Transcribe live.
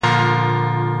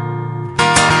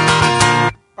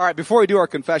All right, before we do our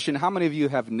confession, how many of you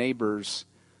have neighbors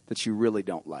that you really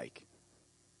don't like?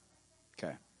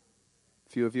 Okay. A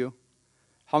few of you.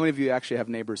 How many of you actually have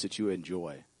neighbors that you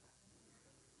enjoy?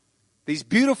 These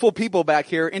beautiful people back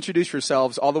here, introduce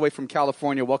yourselves all the way from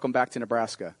California. Welcome back to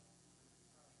Nebraska.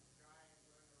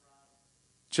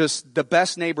 Just the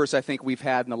best neighbors I think we've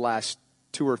had in the last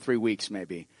 2 or 3 weeks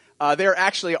maybe. They're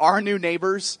actually our new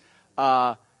neighbors.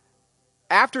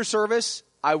 After service,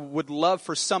 I would love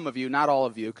for some of you, not all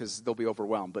of you because they'll be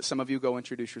overwhelmed, but some of you go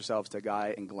introduce yourselves to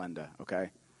Guy and Glenda,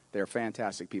 okay? They're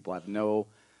fantastic people. I have no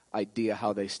idea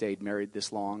how they stayed married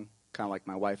this long, kind of like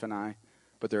my wife and I,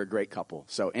 but they're a great couple.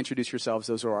 So introduce yourselves.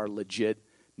 Those are our legit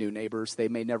new neighbors. They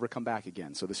may never come back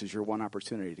again, so this is your one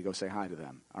opportunity to go say hi to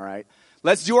them, all right?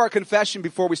 Let's do our confession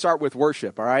before we start with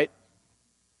worship, all right?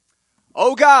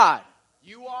 Oh God,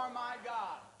 you are my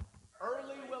God.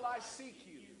 Early will I seek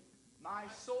you. My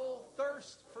soul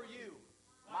thirsts for you.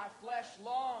 My flesh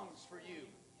longs for you.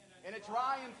 In a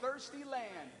dry and thirsty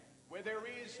land where there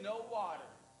is no water.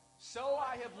 So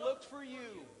I have looked for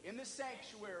you in the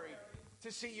sanctuary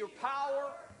to see your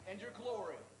power and your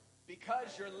glory,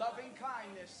 because your loving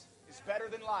kindness is better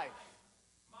than life.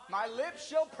 My lips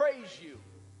shall praise you.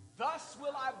 Thus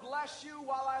will I bless you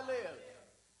while I live.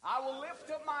 I will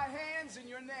lift up my hands in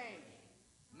your name.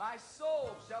 My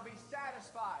soul shall be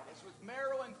satisfied as with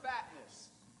marrow and fatness,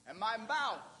 and my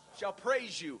mouth shall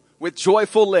praise you with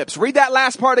joyful lips. Read that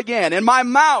last part again. And my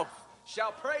mouth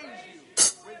shall praise you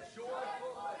with joyful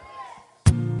lips.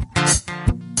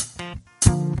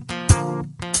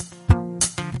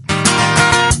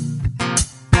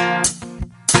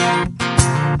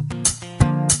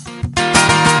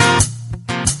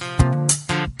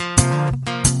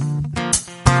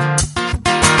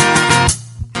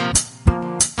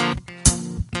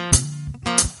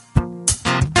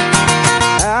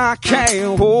 I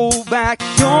can't hold back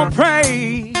your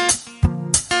praise.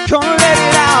 Gonna let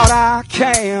it out. I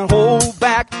can't hold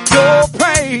back your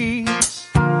praise.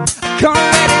 Gonna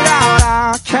let it out.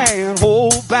 I can't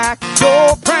hold back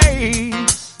your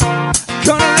praise.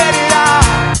 Gonna let it out.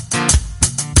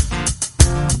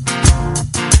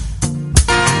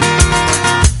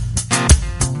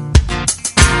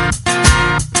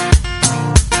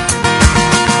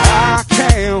 I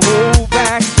can't hold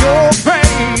back your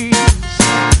praise.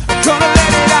 Gonna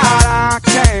let it out, I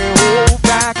can't hold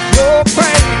back your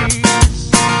praise.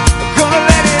 Gonna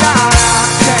let it out, I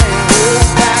can't hold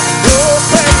back your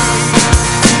praise.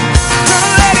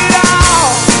 Gonna let it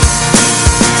out.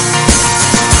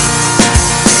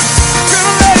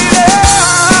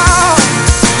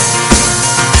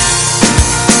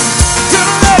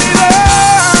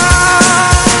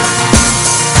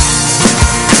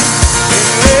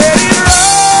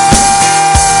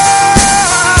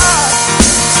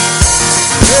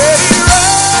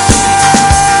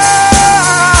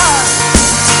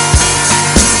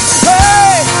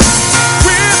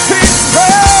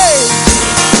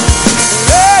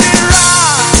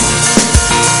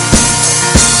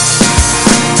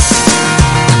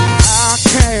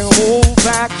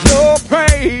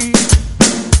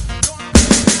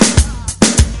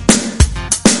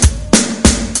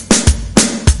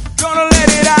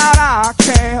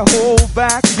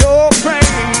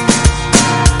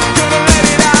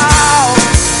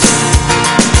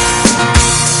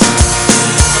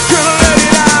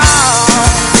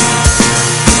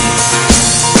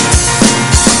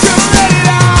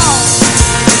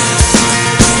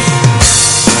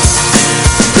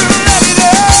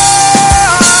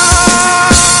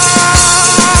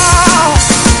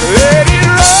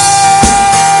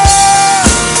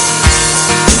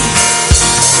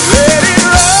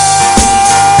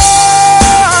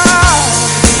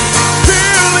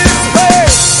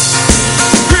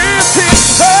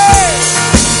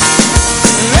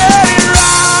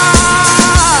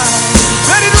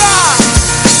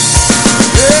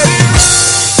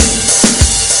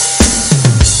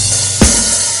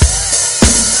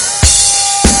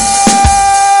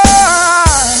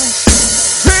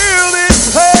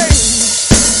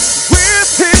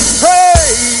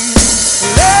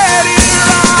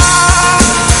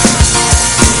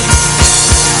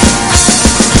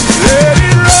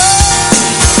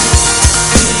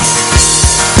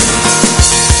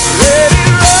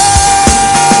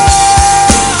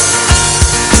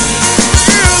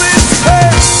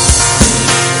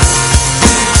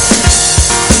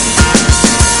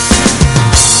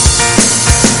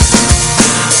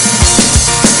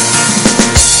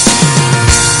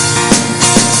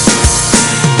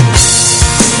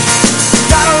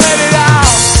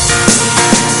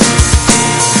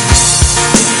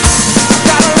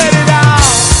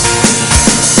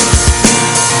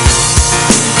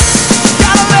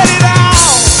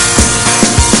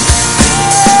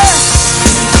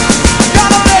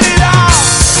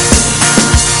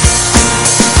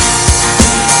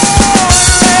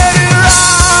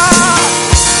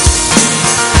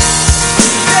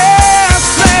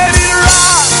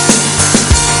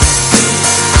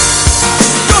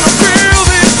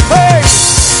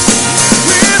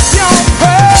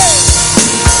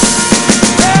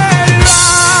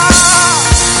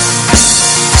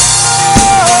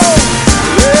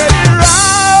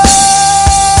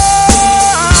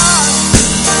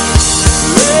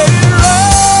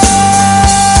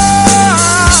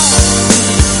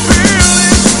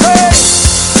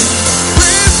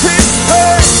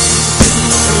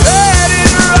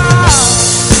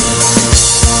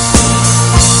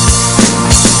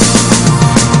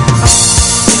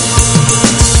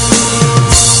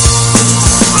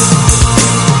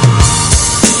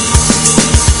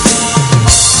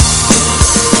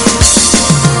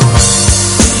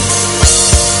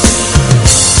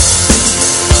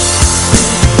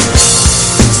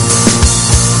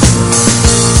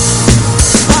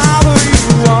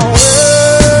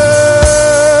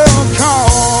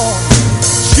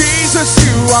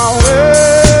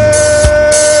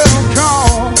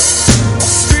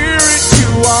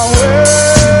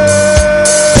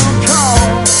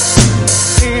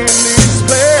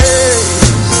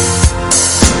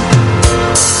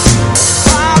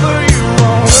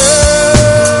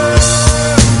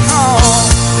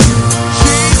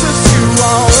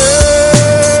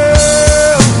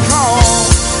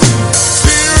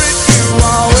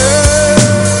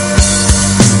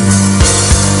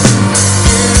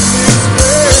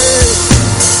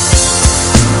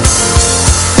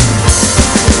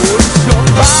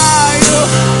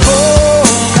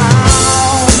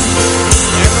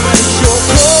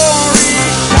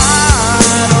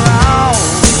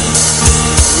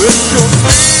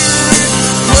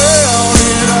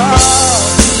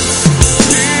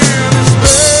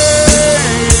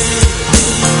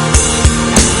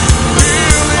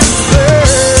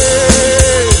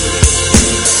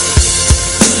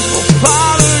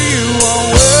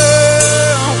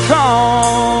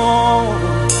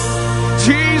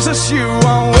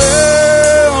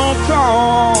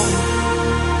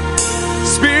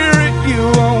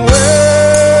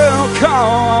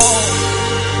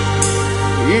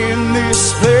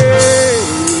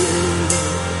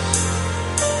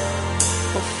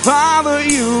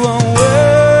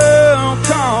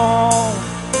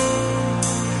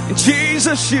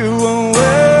 you are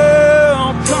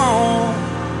welcome.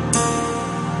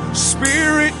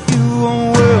 Spirit, you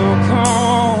are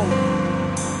welcome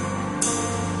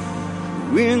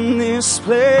in this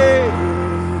place.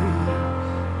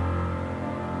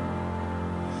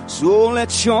 So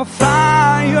let your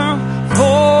fire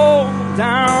fall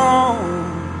down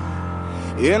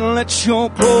and let your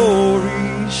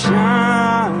glory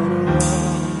shine around.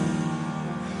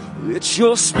 Let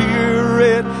your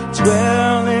spirit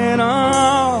dwell in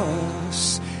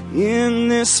us in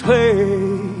this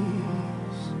place.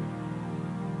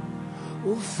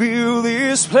 Oh, fill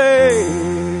this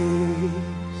place.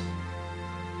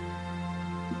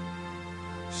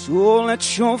 So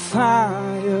let your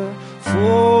fire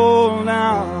fall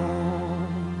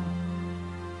down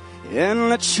and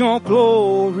let your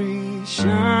glory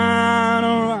shine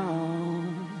around.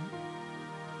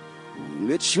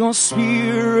 Let your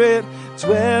spirit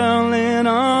dwell in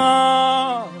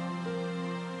us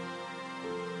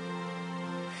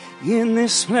in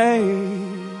this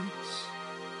place.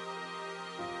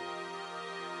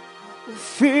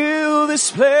 Fill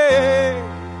this place.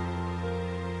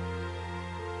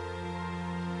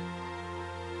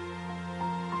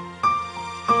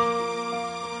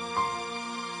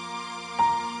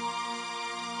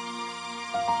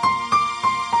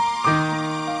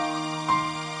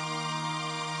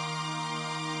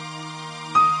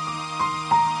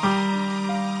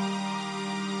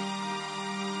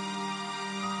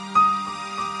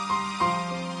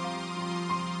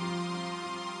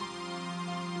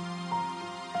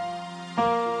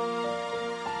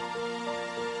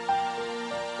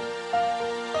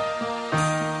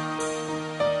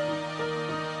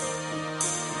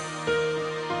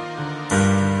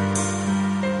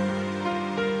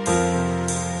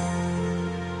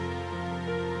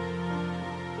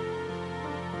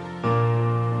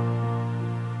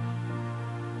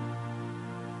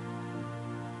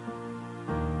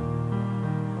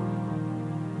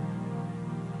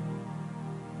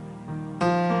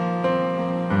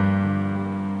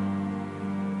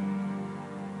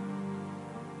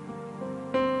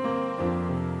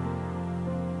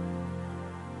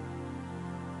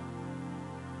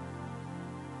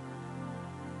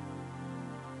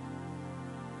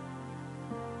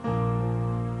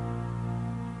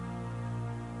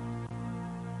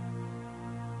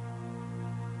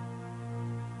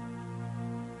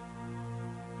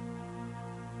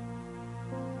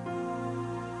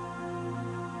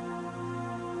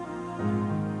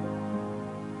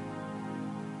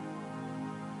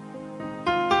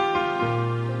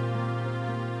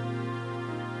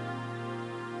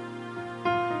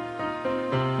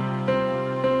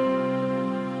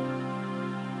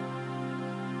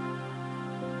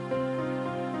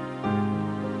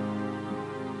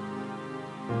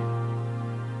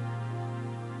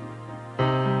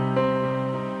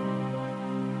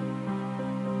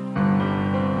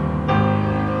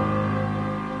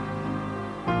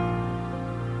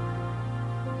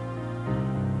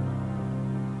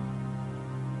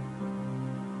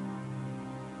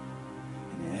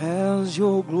 As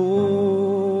your glory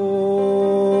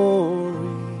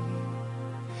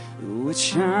which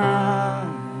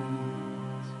shines,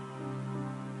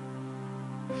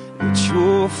 let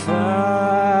your fire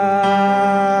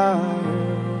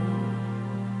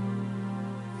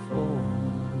fall,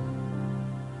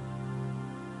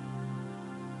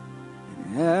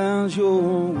 and as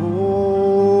your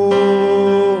glory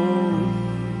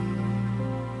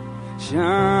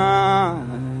shines,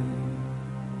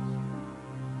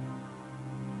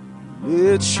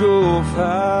 let your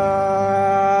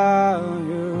fire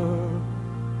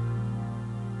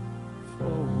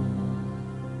fall.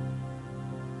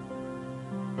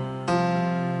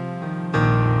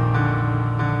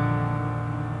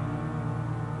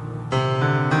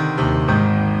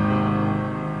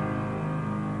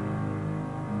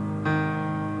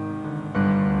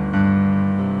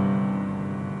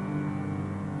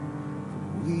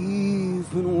 We've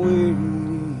been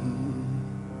waiting.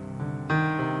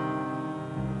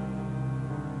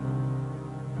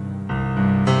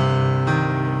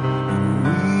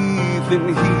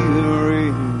 Been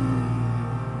hearing,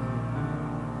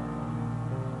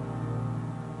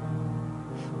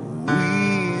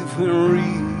 we've been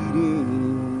reading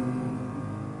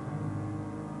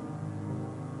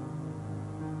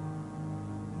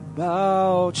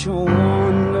about your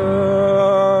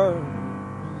wonders.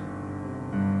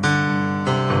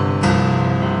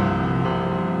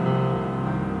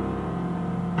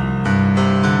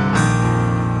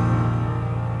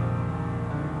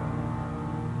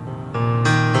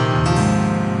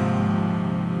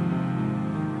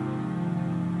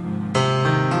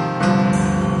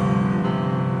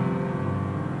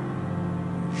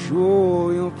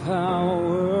 show your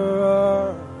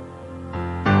power.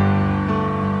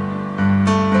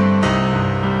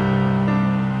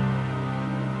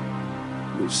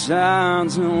 With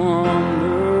signs and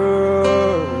wonders.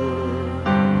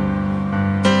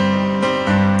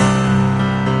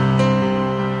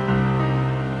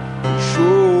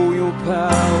 Show your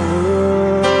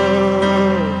power.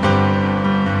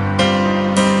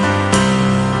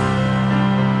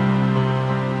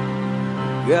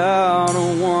 God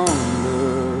of wonder.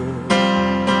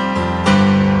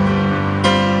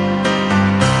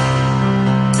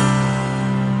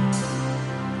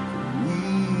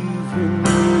 We've been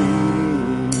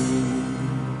waiting.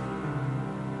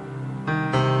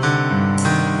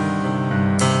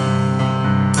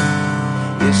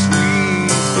 Yes,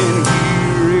 we've been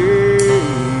hearing.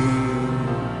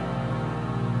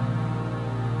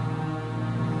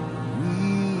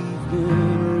 We've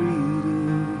been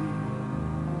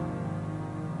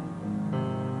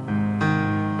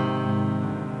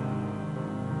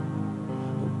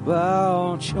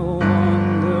about your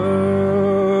wonder.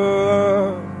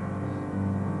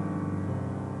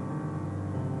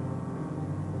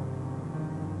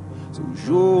 So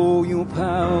show your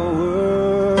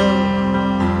power.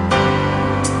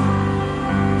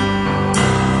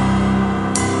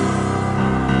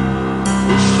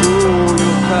 Show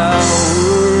your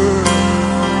power.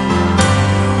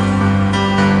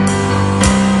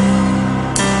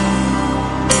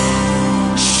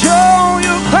 Show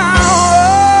your power.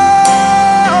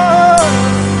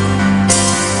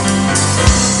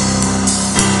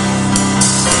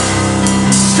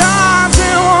 Signs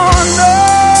and wonders.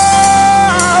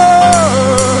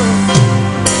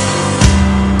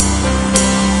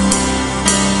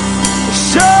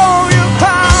 Show your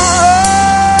power.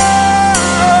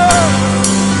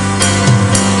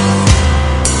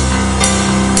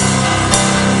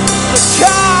 The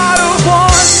God of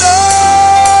wonder.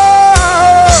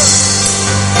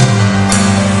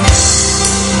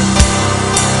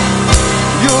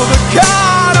 You're the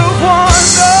God of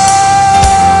wonder.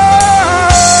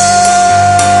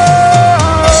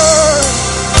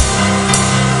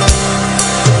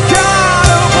 God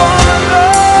of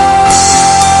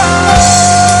wonder.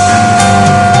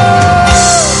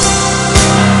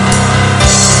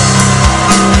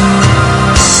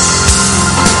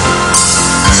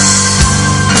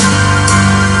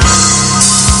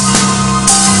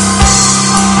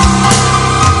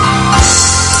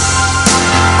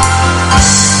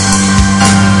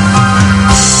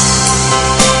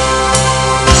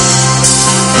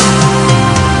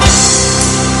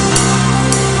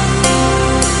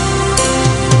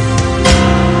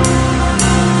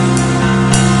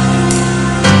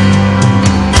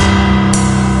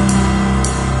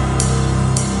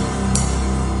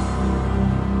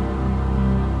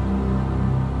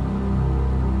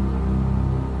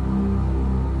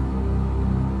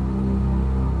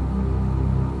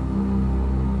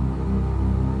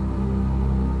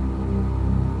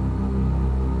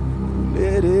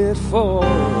 Let it fall.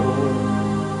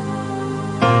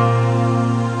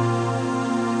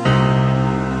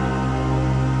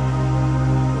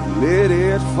 Let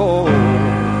it fall.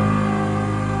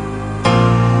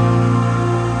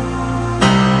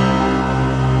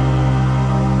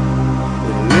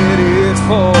 Let it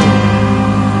fall.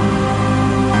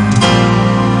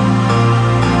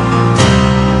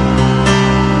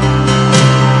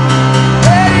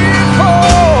 Let it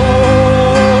fall.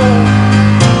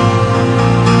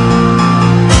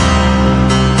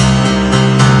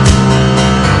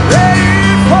 Let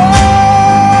it fall.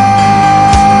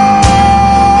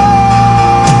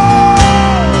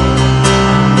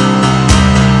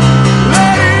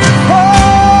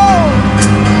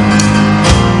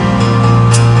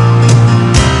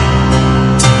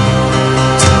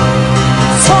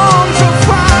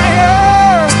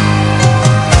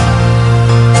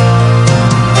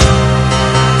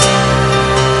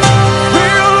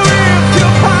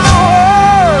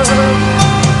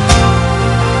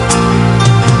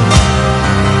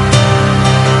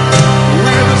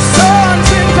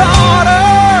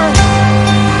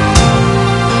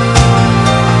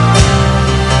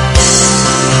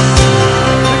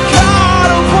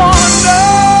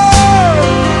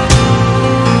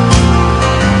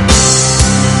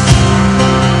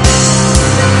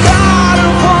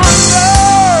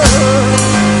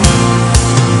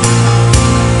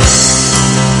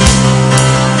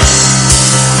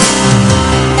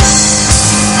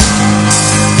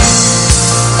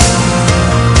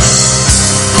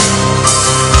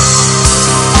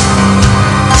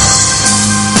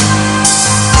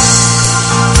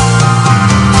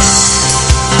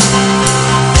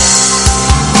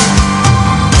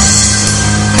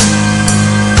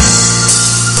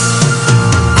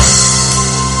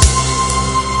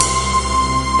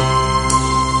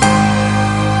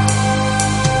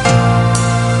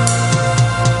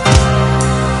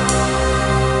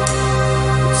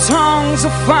 tongues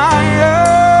of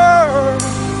fire,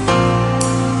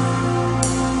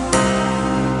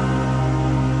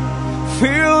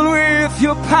 filled with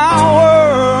your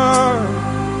power.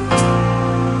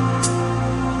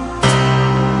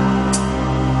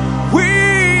 We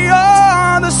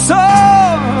are the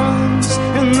sons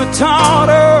and the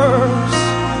daughters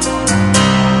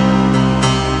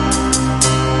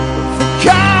of the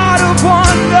God of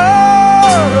wonder.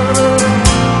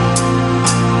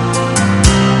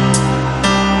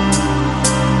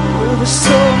 We're the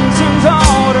sons and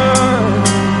daughters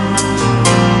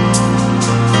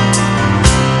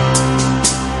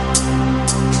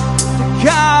of the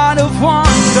God of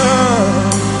wonder.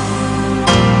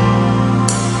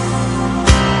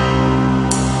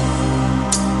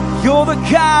 You're the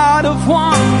God of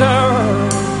wonder.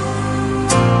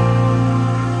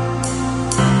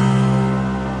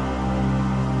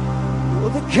 You're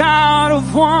the God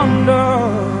of wonder.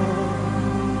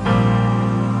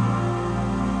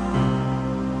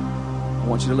 I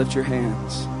want you to lift your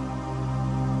hands.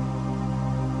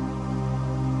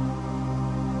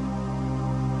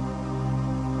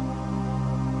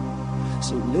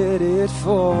 So let it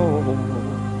fall.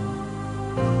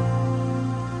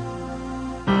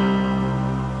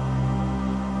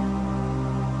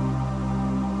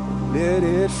 Let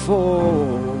it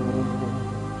fall.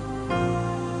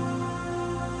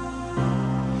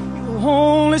 Your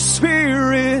Holy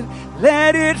Spirit,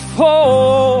 let it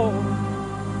fall.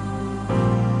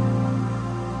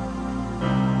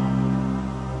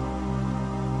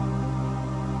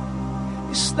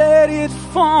 Just let it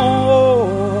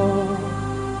fall.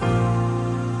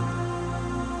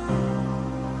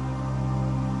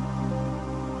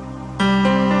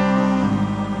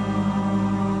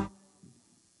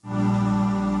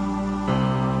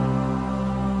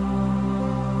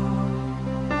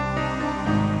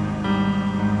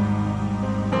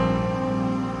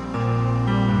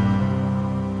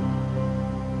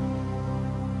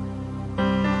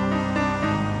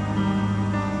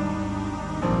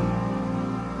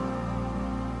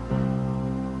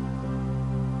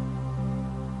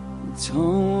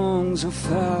 Tongues of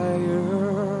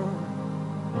fire,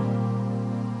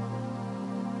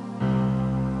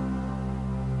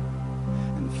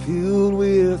 and filled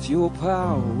with your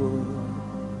power.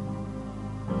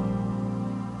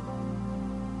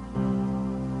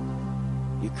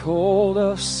 You called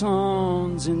us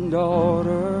sons and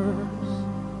daughters.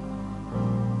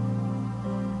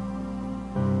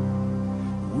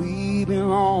 We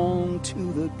belong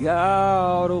to the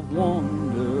God of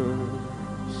wonders.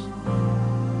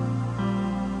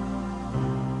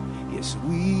 Yes,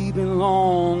 we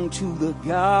belong to the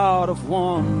God of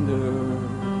wonders.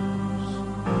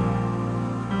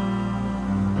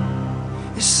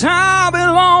 Yes, I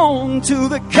belong to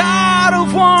the God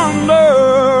of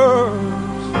wonders.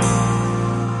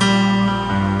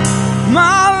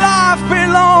 My life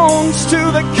belongs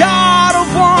to the God of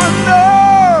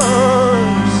wonders.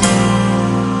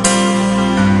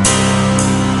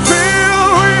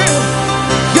 Filled with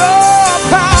your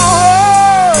power,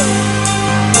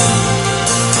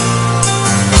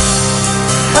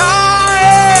 I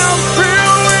am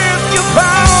filled with your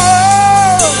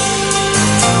power.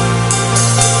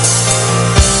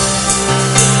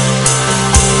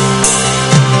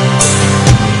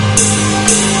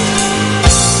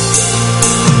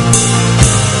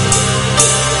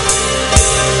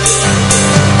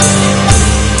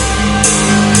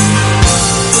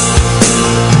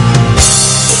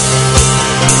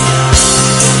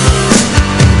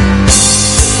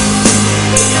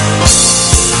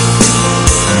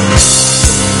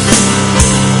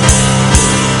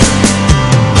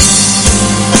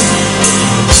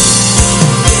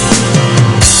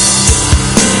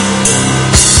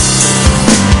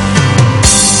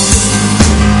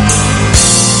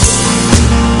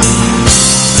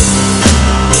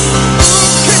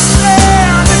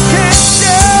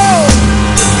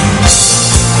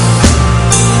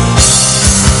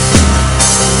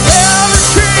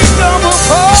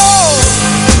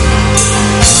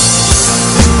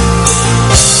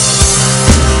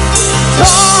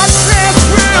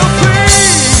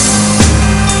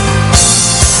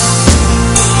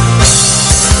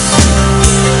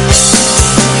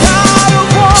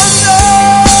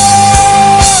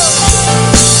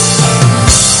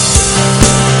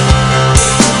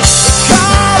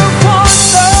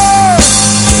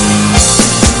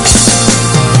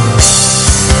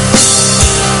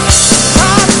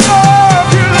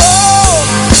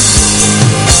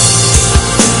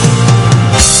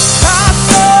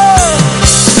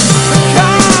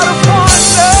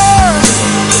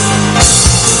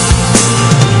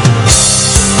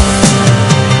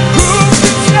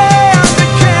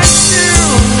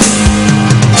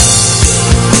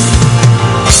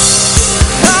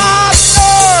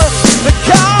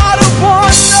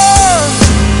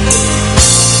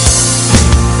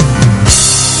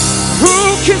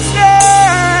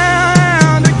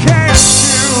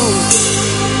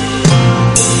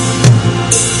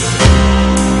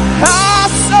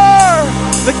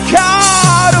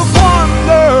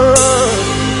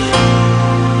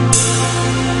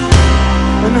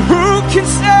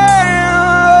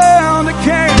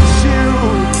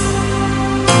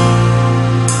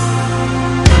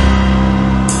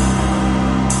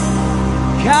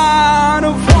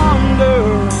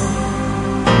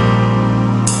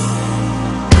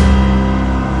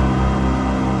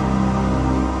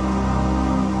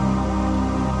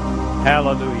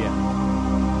 Hallelujah.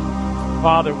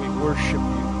 Father, we worship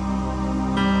you.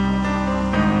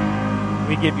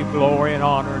 We give you glory and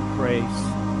honor and praise.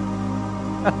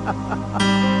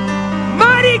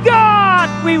 Mighty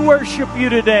God, we worship you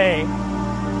today.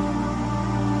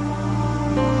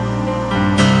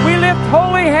 We lift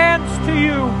holy hands to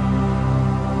you,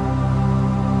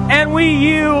 and we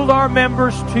yield our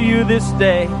members to you this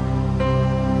day.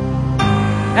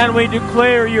 And we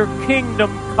declare your kingdom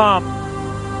come.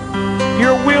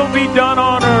 Your will be done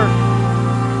on earth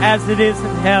as it is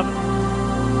in heaven.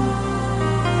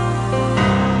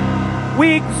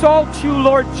 We exalt you,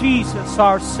 Lord Jesus,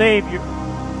 our Savior,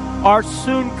 our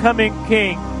soon-coming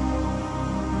King.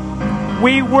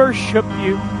 We worship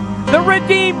you, the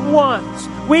redeemed ones.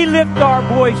 We lift our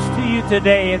voice to you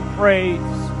today in praise.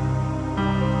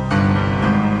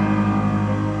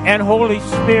 And Holy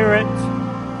Spirit,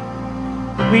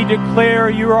 we declare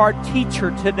you're our teacher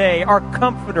today, our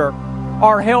comforter,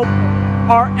 our helper,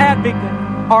 our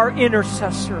advocate, our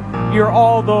intercessor. You're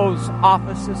all those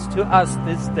offices to us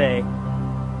this day.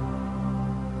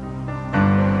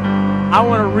 I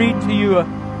want to read to you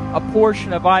a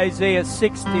portion of Isaiah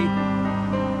 60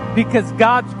 because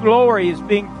God's glory is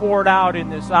being poured out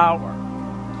in this hour.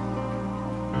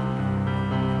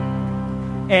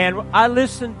 And I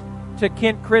listened to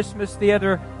Kent Christmas the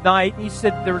other night. He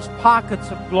said there's pockets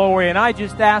of glory, and I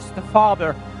just asked the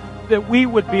Father that we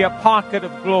would be a pocket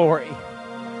of glory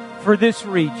for this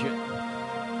region.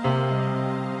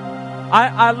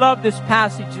 I love this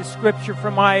passage of Scripture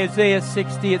from Isaiah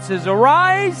 60. It says,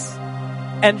 "Arise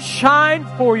and shine,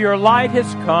 for your light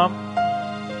has come,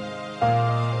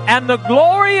 and the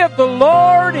glory of the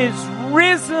Lord is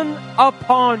risen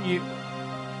upon you.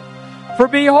 For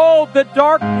behold, the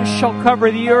darkness shall cover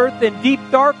the earth, and deep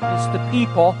darkness the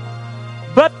people.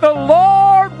 But the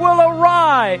Lord will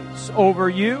arise over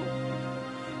you,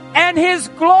 and His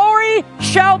glory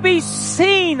shall be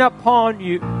seen upon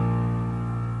you.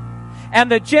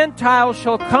 And the Gentiles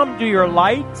shall come to your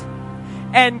light,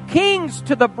 and kings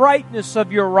to the brightness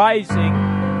of your rising.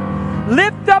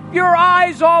 Lift up your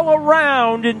eyes all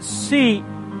around and see.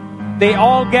 They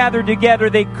all gather together,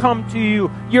 they come to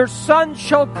you. Your sons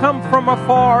shall come from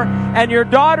afar, and your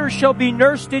daughters shall be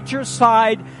nursed at your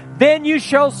side. Then you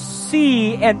shall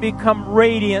see and become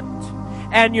radiant,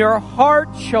 and your heart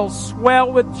shall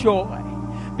swell with joy.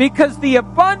 Because the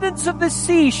abundance of the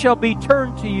sea shall be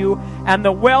turned to you, and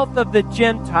the wealth of the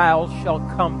Gentiles shall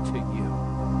come to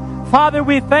you." Father,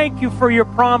 we thank you for your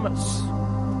promise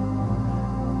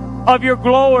of your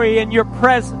glory and your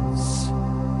presence.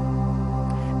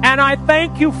 And I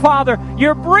thank you, Father,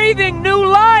 you're breathing new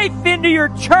life into your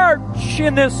church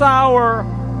in this hour.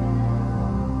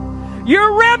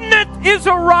 Your remnant is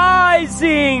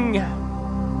arising.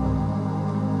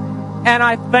 And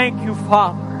I thank you,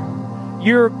 Father,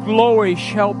 your glory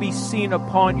shall be seen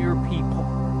upon your people.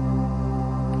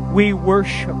 We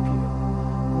worship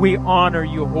you. We honor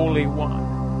you, Holy One.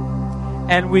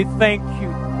 And we thank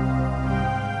you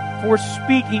for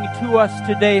speaking to us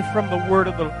today from the Word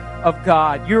of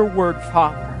God, your Word,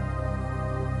 Father.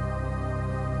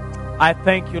 I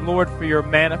thank you, Lord, for your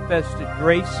manifested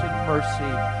grace and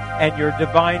mercy and your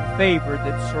divine favor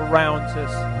that surrounds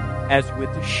us as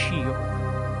with a shield.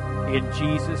 In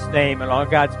Jesus' name. And all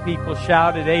God's people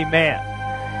shouted, amen.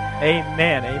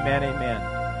 Amen, amen, amen.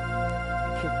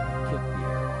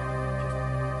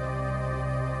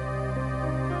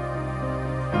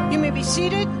 You may be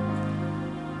seated.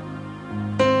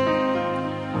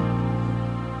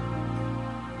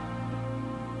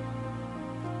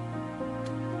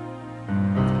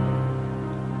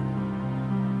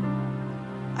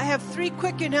 I have 3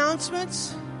 quick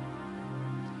announcements.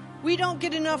 We don't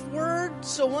get enough word,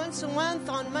 so once a month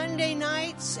on Monday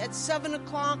nights at 7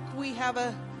 o'clock, we have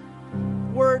a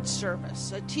word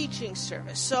service, a teaching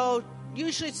service. So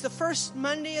usually it's the first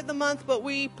Monday of the month, but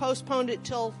we postponed it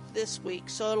till this week.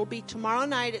 So it'll be tomorrow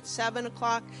night at 7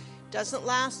 o'clock. Doesn't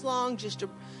last long, just a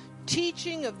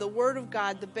teaching of the Word of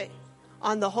God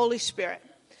on the Holy Spirit.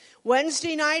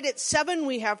 Wednesday night at 7,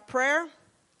 we have prayer.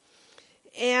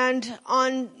 And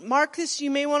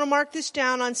you may want to mark this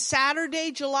down. On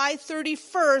Saturday, July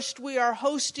 31st, we are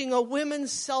hosting a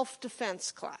women's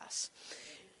self-defense class.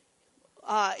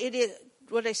 It is,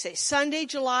 what did I say? Saturday,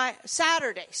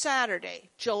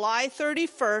 July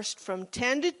 31st from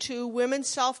 10 to 2, women's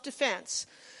self-defense.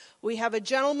 We have a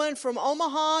gentleman from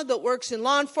Omaha that works in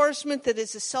law enforcement that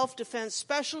is a self-defense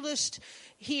specialist.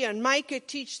 He and Micah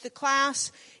teach the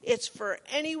class. It's for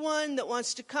anyone that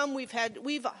wants to come.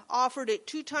 We've offered it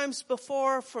 2 times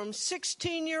before, from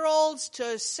 16-year-olds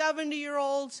to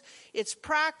 70-year-olds. It's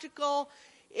practical.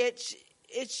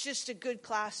 it's just a good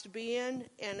class to be in,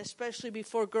 and especially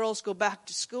before girls go back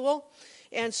to school.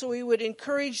 And so we would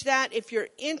encourage that. If you're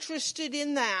interested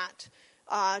in that,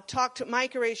 talk to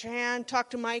Micah, raise your hand,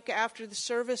 talk to Micah after the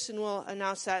service, and we'll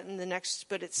announce that in the next.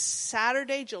 But it's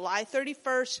Saturday, July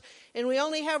 31st, and we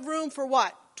only have room for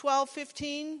what? 12 to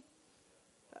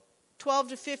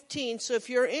 15. So if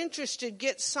you're interested,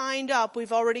 get signed up.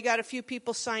 We've already got a few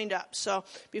people signed up, so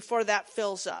before that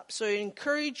fills up. So I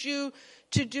encourage you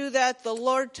to do that. The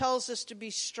Lord tells us to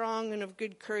be strong and of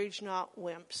good courage, not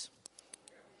wimps.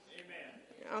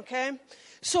 Amen. Okay?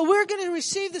 So we're going to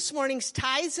receive this morning's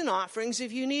tithes and offerings.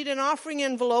 If you need an offering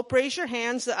envelope, raise your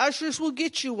hands. The ushers will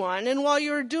get you one. And while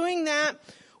you're doing that,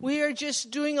 we are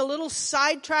just doing a little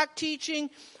sidetrack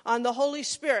teaching on the Holy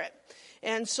Spirit.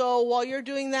 And so while you're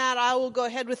doing that, I will go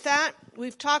ahead with that.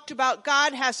 We've talked about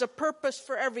God has a purpose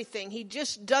for everything. He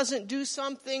just doesn't do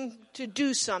something to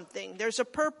do something. There's a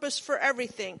purpose for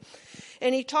everything.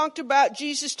 And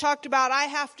Jesus talked about, I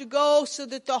have to go so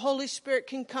that the Holy Spirit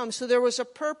can come. So there was a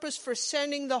purpose for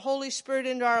sending the Holy Spirit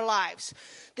into our lives.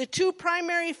 The two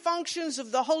primary functions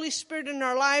of the Holy Spirit in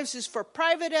our lives is for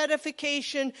private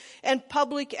edification and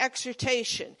public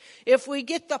exhortation. If we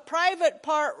get the private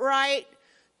part right,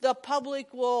 the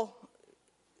public will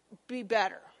be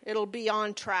better. It'll be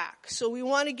on track. So we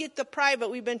want to get the private.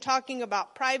 We've been talking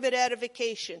about private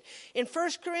edification. In 1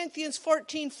 Corinthians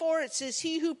 14:4, it says,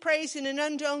 he who prays in an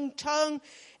unknown tongue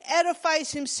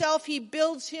edifies himself. He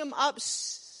builds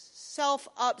himself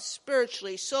up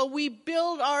spiritually. So we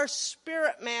build our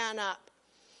spirit man up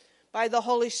by the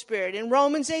Holy Spirit. In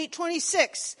Romans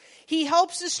 8:26, he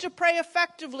helps us to pray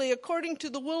effectively according to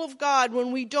the will of God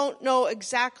when we don't know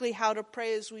exactly how to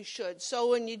pray as we should. So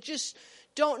when you just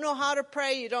don't know how to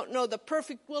pray, you don't know the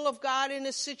perfect will of God in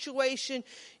a situation,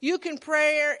 you can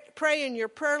pray in your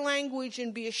prayer language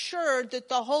and be assured that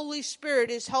the Holy Spirit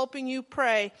is helping you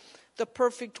pray the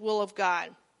perfect will of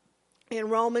God. In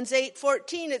Romans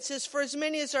 8:14, it says, for as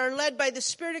many as are led by the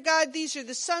Spirit of God, these are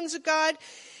the sons of God.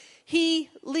 He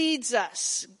leads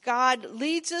us. God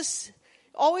leads us.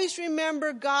 Always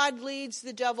remember, God leads,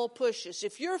 the devil pushes.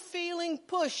 If you're feeling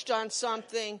pushed on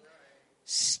something,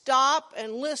 stop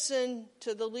and listen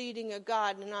to the leading of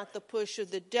God and not the push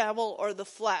of the devil or the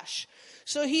flesh.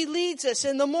 So he leads us.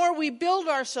 And the more we build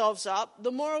ourselves up,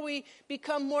 the more we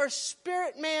become more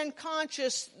spirit man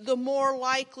conscious, the more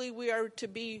likely we are to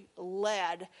be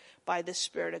led by the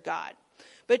Spirit of God.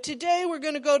 But today we're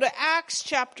going to go to Acts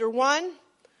chapter 1.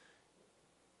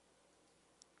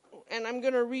 And I'm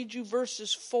going to read you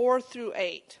verses 4 through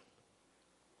 8.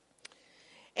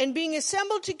 And being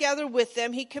assembled together with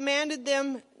them, he commanded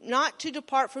them not to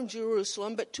depart from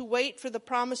Jerusalem, but to wait for the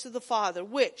promise of the Father,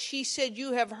 which, he said,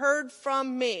 you have heard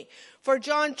from me. For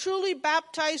John truly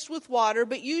baptized with water,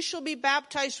 but you shall be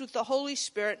baptized with the Holy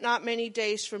Spirit not many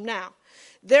days from now.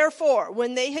 Therefore,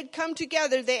 when they had come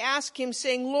together, they asked him,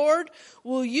 saying, Lord,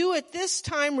 will you at this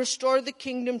time restore the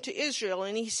kingdom to Israel?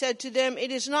 And he said to them,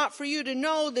 it is not for you to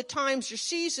know the times or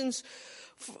seasons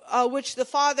which the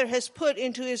Father has put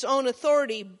into his own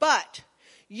authority, but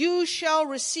you shall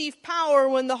receive power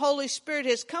when the Holy Spirit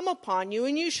has come upon you,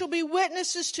 and you shall be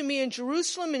witnesses to me in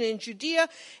Jerusalem and in Judea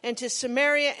and to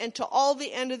Samaria and to all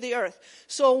the end of the earth.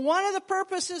 So one of the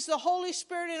purposes of the Holy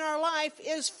Spirit in our life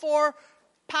is for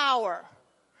power.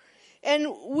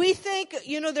 And we think,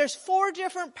 there's 4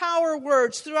 different power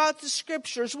words throughout the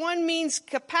scriptures. One means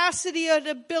capacity and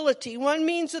ability. One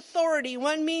means authority.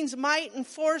 One means might and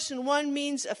force. And one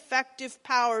means effective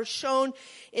power shown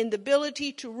in the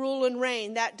ability to rule and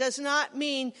reign. That does not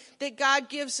mean that God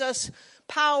gives us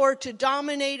power to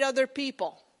dominate other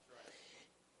people.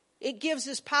 It gives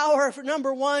us power,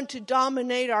 number 1, to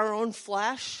dominate our own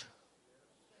flesh.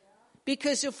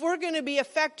 Because if we're going to be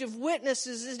effective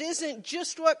witnesses, it isn't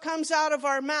just what comes out of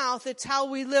our mouth, it's how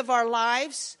we live our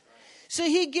lives. So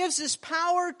he gives us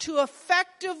power to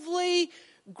effectively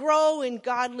grow in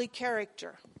godly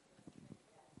character.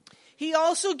 He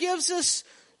also gives us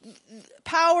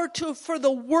power for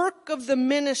the work of the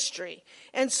ministry.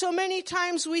 And so many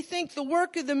times we think the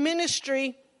work of the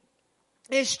ministry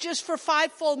is just for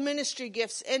 5-fold ministry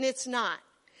gifts, and it's not.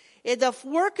 The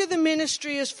work of the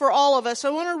ministry is for all of us. I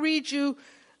want to read you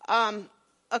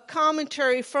a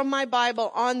commentary from my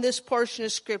Bible on this portion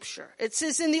of Scripture. It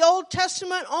says, in the Old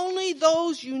Testament, only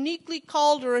those uniquely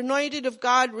called or anointed of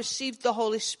God received the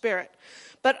Holy Spirit.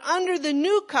 But under the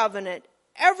New Covenant,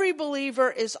 every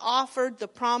believer is offered the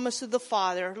promise of the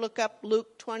Father. Look up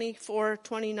Luke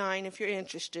 24:29 if you're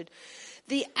interested.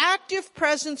 The active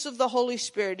presence of the Holy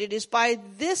Spirit. It is by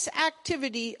this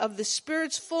activity of the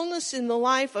Spirit's fullness in the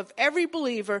life of every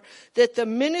believer that the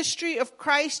ministry of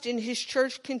Christ in His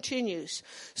church continues.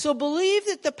 So believe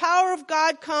that the power of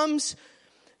God comes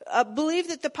only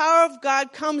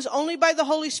by the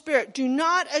Holy Spirit. Do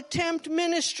not attempt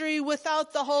ministry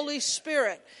without the Holy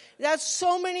Spirit. That's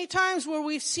so many times where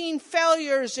we've seen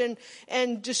failures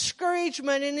and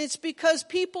discouragement, and it's because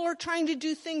people are trying to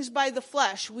do things by the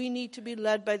flesh. We need to be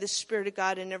led by the Spirit of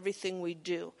God in everything we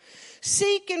do.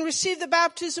 Seek and receive the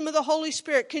baptism of the Holy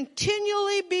Spirit.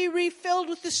 Continually be refilled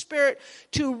with the Spirit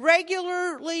to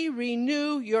regularly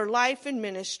renew your life and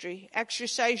ministry.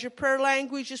 Exercise your prayer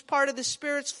language as part of the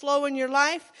Spirit's flow in your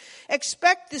life.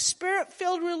 Expect the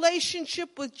Spirit-filled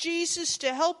relationship with Jesus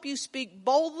to help you speak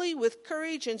boldly with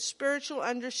courage and spiritual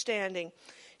understanding.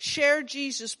 Share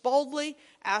Jesus boldly.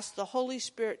 Ask the Holy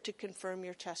Spirit to confirm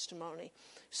your testimony.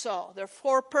 So, there are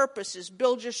 4 purposes.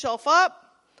 Build yourself up.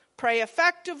 Pray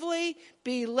effectively,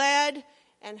 be led,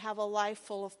 and have a life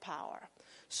full of power.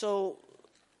 So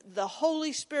the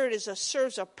Holy Spirit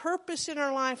serves a purpose in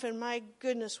our life, and my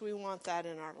goodness, we want that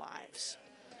in our lives.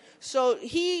 So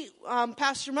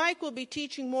Pastor Mike will be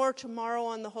teaching more tomorrow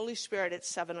on the Holy Spirit at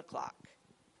 7 o'clock.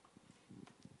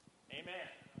 Amen.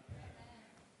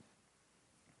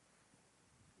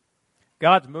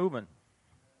 God's moving.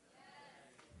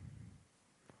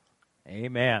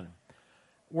 Amen.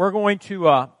 We're going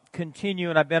to continue,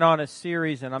 and I've been on a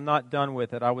series, and I'm not done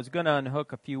with it. I was going to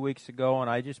unhook a few weeks ago, and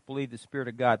I just believe the Spirit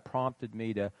of God prompted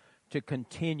me to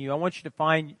continue. I want you to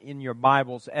find in your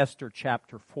Bibles Esther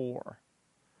chapter 4.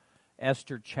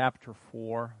 Esther chapter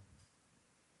 4,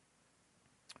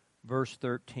 verse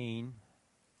 13.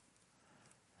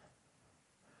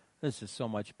 This is so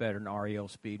much better than REO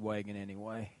Speedwagon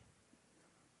anyway.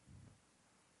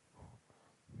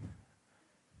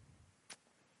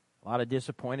 A lot of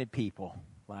disappointed people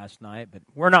last night, but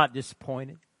we're not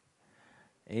disappointed.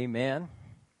 Amen.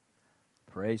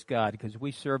 Praise God, because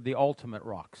we serve the ultimate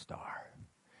rock star,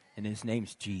 and His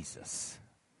name's Jesus.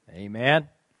 Amen.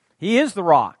 He is the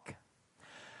rock.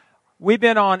 We've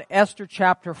been on Esther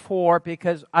chapter 4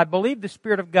 because I believe the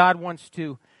Spirit of God wants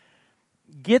to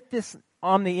get this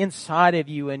on the inside of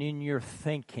you and in your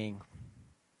thinking.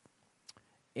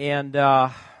 And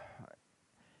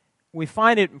we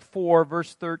find it in 4,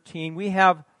 verse 13. We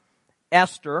have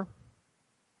Esther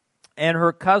and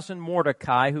her cousin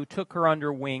Mordecai, who took her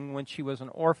under wing when she was an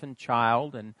orphan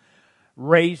child and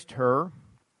raised her.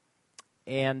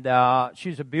 And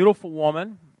she's a beautiful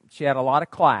woman. She had a lot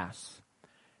of class.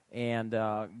 And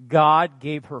God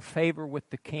gave her favor with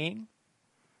the king.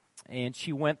 And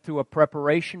she went through a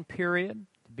preparation period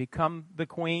to become the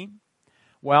queen.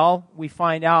 Well, we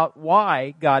find out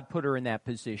why God put her in that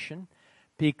position.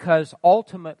 Because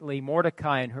ultimately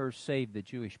Mordecai and her saved the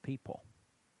Jewish people.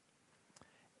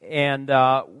 And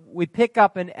we pick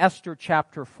up in Esther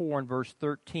chapter 4 and verse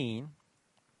 13.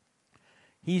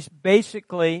 He's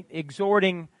basically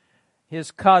exhorting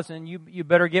his cousin, you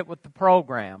better get with the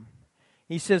program.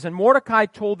 He says, and Mordecai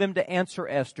told them to answer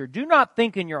Esther, do not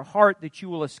think in your heart that you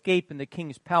will escape in the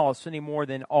king's palace any more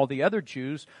than all the other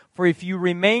Jews. For if you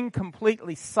remain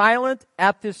completely silent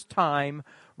at this time,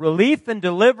 relief and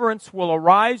deliverance will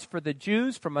arise for the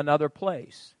Jews from another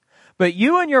place. But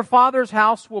you and your father's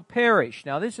house will perish.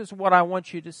 Now this is what I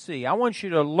want you to see. I want you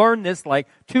to learn this like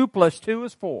 2 + 2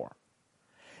 is 4.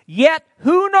 Yet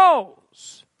who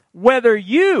knows whether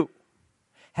you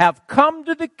have come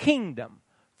to the kingdom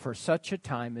for such a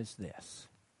time as this.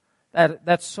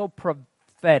 That's so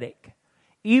prophetic.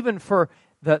 Even for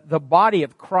the body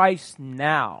of Christ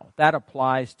now, that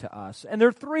applies to us. And there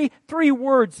are three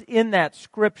words in that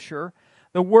scripture.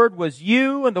 The word was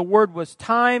you, and the word was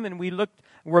time, and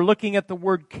we're looking at the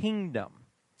word kingdom.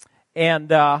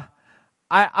 And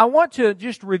I want to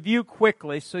just review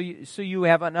quickly so you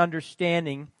have an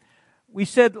understanding. We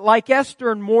said, like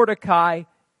Esther and Mordecai,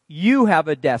 you have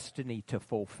a destiny to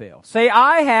fulfill. Say,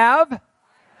 I have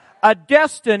a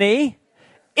destiny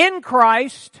in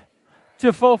Christ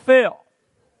to fulfill.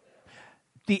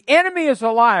 The enemy is a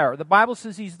liar. The Bible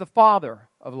says he's the father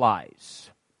of lies.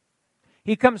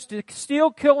 He comes to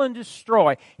steal, kill, and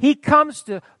destroy. He comes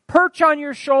to perch on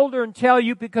your shoulder and tell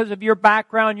you because of your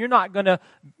background, you're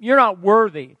not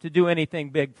worthy to do anything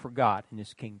big for God in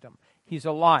His kingdom. He's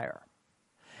a liar.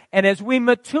 And as we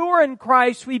mature in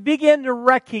Christ, we begin to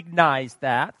recognize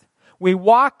that. We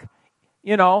walk,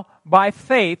 by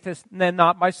faith and then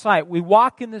not by sight. We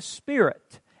walk in the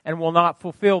Spirit and will not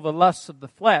fulfill the lusts of the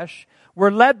flesh.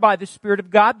 We're led by the Spirit of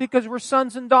God because we're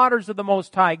sons and daughters of the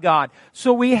Most High God.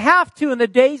 So we have to, in the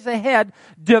days ahead,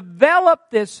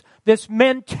 develop this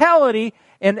mentality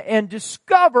and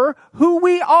discover who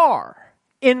we are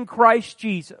in Christ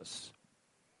Jesus.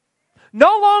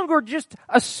 No longer just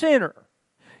a sinner.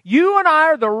 You and I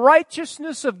are the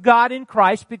righteousness of God in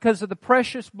Christ because of the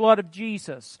precious blood of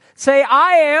Jesus. Say,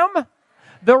 I am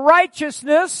the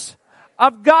righteousness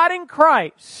of God in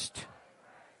Christ.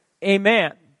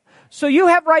 Amen. So you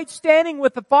have right standing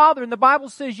with the Father, and the Bible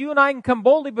says you and I can come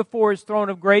boldly before His throne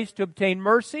of grace to obtain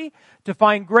mercy, to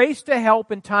find grace to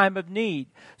help in time of need.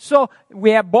 So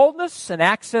we have boldness and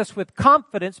access with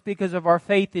confidence because of our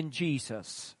faith in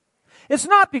Jesus. It's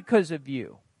not because of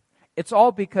you. It's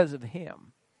all because of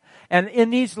Him. And in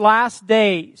these last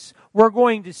days, we're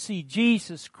going to see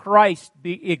Jesus Christ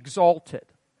be exalted.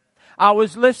 I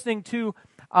was listening to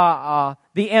the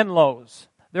Enlows.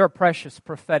 They're a precious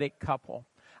prophetic couple.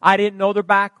 I didn't know their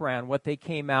background, what they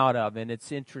came out of, and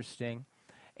it's interesting.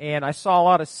 And I saw a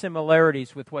lot of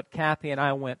similarities with what Kathy and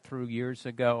I went through years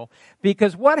ago.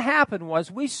 Because what happened was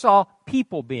we saw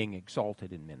people being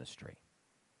exalted in ministry.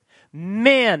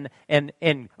 Men and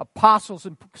apostles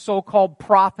and so-called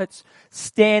prophets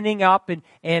standing up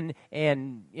and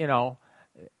you know,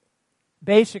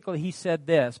 basically he said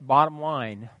this, bottom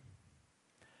line,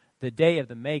 the day of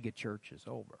the mega church is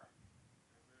over.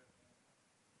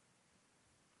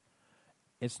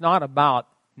 It's not about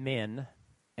men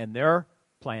and their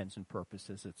plans and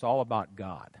purposes. It's all about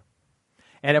God.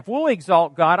 And if we'll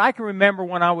exalt God, I can remember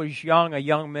when I was young, a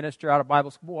young minister out of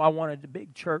Bible school, I wanted a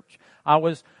big church. I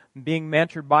was being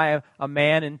mentored by a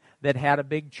man that had a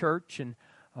big church, and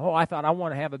I thought I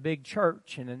want to have a big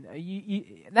church, and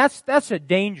that's a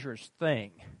dangerous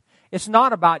thing. It's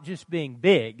not about just being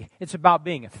big; it's about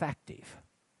being effective.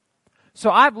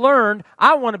 So I've learned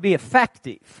I want to be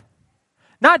effective,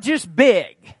 not just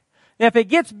big. If it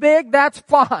gets big, that's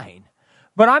fine,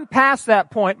 but I'm past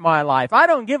that point in my life. I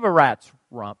don't give a rat's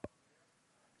rump.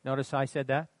 Notice how I said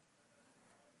that?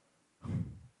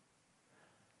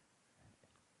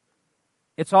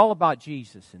 It's all about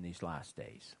Jesus in these last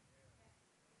days.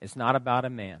 It's not about a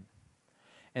man.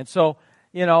 And so,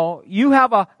 you know, you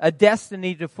have a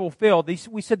destiny to fulfill.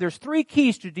 We said there's 3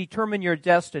 keys to determine your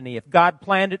destiny. If God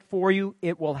planned it for you,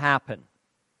 it will happen.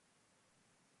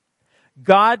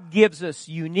 God gives us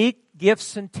unique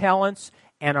gifts and talents,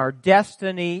 and our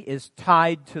destiny is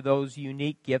tied to those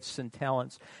unique gifts and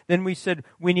talents. Then we said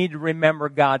we need to remember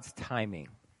God's timing.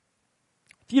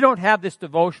 If you don't have this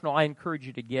devotional, I encourage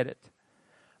you to get it.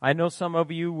 I know some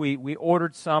of you, we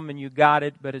ordered some and you got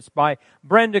it, but it's by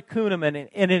Brenda Kuhneman,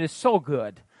 and it is so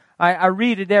good. I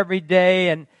read it every day,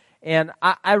 and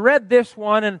I read this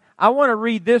one, and I want to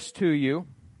read this to you.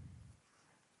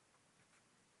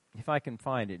 If I can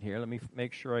find it here, let me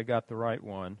make sure I got the right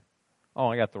one. Oh,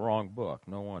 I got the wrong book,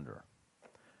 no wonder.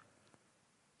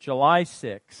 July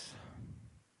 6th.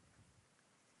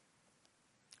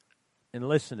 And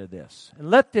listen to this. And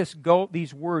let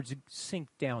these words sink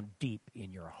down deep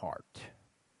in your heart.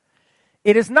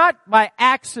 It is not by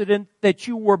accident that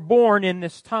you were born in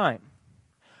this time.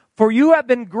 For you have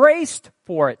been graced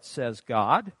for it, says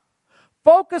God.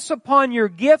 Focus upon your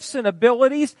gifts and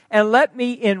abilities and let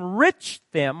me enrich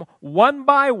them one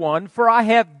by one, for I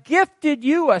have gifted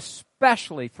you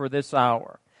especially for this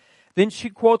hour. Then she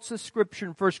quotes the scripture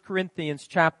in 1 Corinthians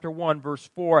chapter 1, verse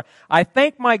 4. I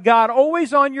thank my God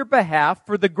always on your behalf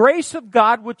for the grace of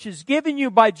God which is given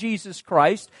you by Jesus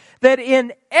Christ, that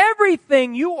in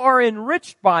everything you are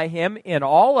enriched by Him in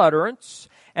all utterance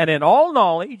and in all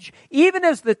knowledge, even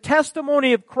as the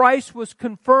testimony of Christ was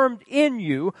confirmed in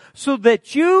you, so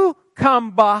that you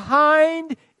come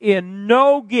behind in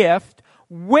no gift,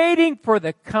 waiting for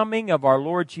the coming of our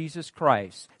Lord Jesus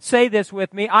Christ. Say this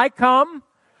with me. I come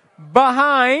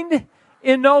behind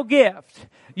in no gift.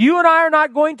 You and I are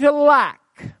not going to lack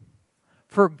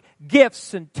for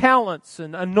gifts and talents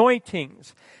and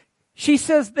anointings. She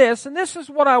says this, and this is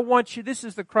what I want you, this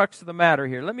is the crux of the matter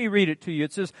here. Let me read it to you.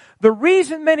 It says, the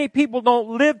reason many people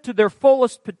don't live to their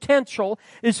fullest potential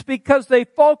is because they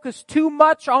focus too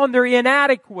much on their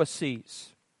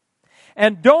inadequacies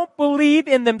and don't believe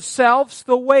in themselves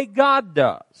the way God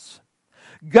does.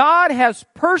 God has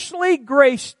personally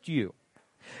graced you.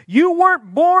 You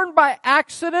weren't born by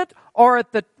accident or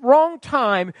at the wrong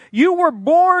time. You were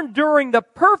born during the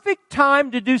perfect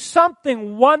time to do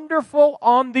something wonderful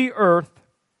on the earth.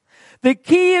 The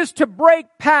key is to break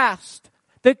past.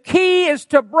 The key is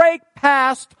to break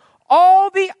past all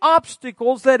the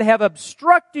obstacles that have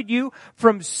obstructed you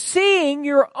from seeing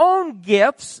your own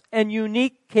gifts and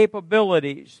unique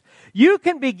capabilities. You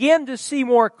can begin to see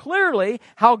more clearly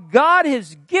how God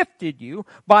has gifted you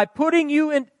by putting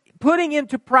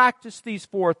into practice these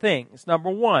 4 things. Number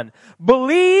 1,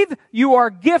 believe you are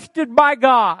gifted by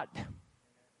God.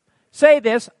 Say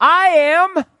this, I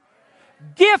am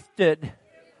gifted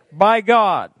by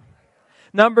God.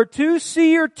 Number 2,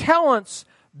 see your talents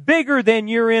bigger than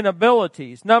your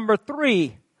inabilities. Number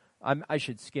 3, I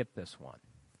should skip this one.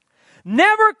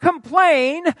 Never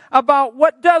complain about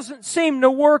what doesn't seem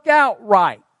to work out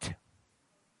right.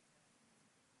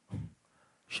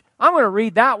 I'm going to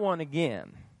read that one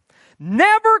again.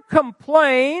 Never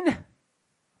complain.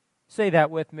 Say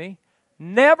that with me.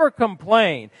 Never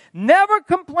complain. Never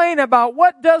complain about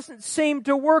what doesn't seem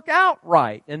to work out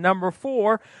right. And number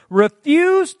 4,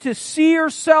 refuse to see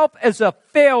yourself as a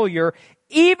failure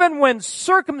even when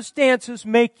circumstances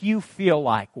make you feel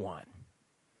like one.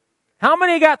 How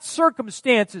many got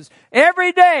circumstances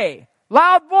every day?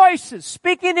 Loud voices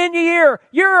speaking in your ear.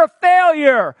 You're a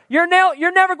failure. You're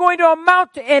never going to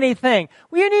amount to anything.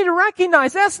 Well, you need to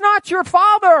recognize that's not your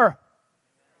Father.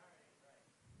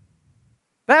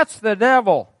 That's the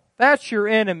devil. That's your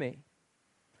enemy.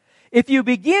 If you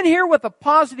begin here with a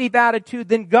positive attitude,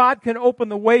 then God can open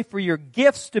the way for your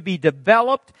gifts to be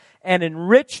developed and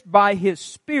enriched by His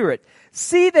Spirit.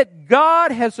 See that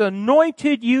God has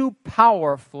anointed you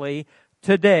powerfully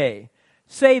today.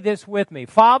 Say this with me.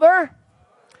 Father,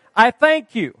 I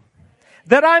thank you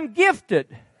that I'm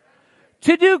gifted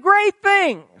to do great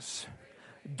things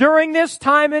during this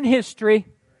time in history.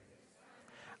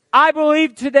 I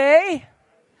believe today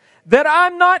that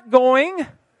I'm not going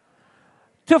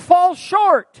to fall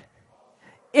short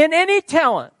in any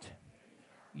talent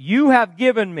you have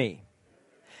given me.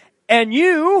 And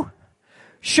you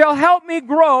shall help me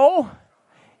grow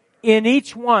in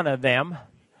each one of them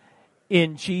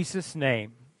in Jesus'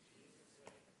 name.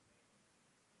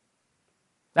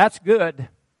 That's good.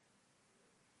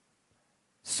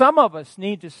 Some of us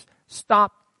need to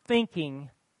stop thinking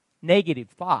negative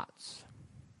thoughts.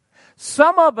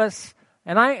 Some of us,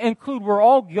 and I include, we're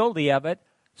all guilty of it,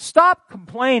 stop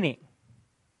complaining.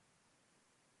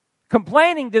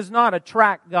 Complaining does not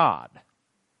attract God.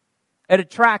 It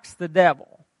attracts the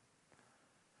devil.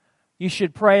 You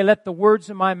should pray, let the words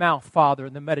of my mouth, Father,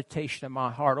 and the meditation of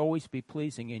my heart always be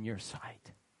pleasing in your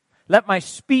sight. Let my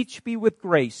speech be with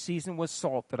grace, seasoned with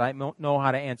salt, that I might know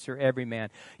how to answer every man.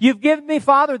 You've given me,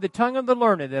 Father, the tongue of the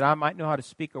learned, that I might know how to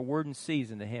speak a word in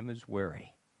season to him who's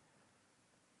weary.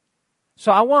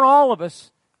 So I want all of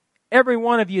us, every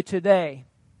one of you today,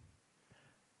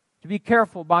 to be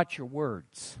careful about your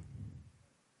words.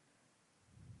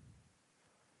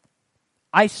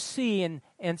 I see,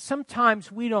 and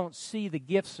sometimes we don't see the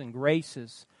gifts and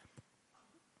graces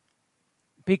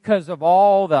because of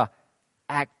all the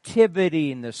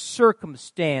activity and the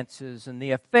circumstances and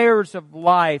the affairs of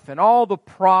life and all the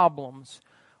problems.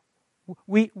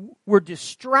 We're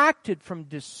distracted from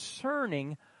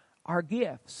discerning our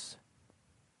gifts.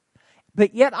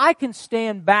 But yet I can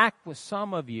stand back with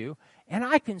some of you and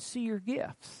I can see your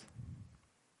gifts.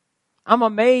 I'm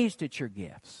amazed at your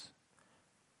gifts.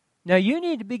 Now you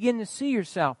need to begin to see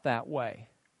yourself that way.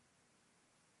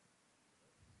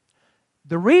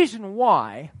 The reason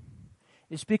why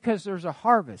is because there's a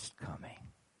harvest coming.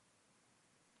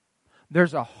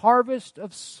 There's a harvest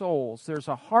of souls. There's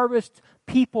a harvest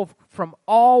people from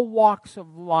all walks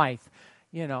of life.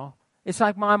 You know, it's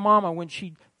like my mama when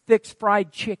she'd fix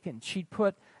fried chicken. She'd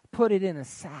put it in a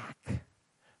sack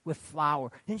with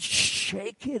flour and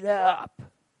shake it up.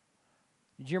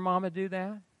 Did your mama do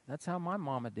that? That's how my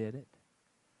mama did it.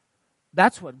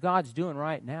 That's what God's doing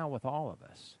right now with all of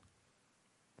us.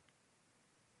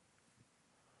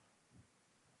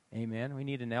 Amen. We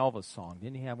need an Elvis song.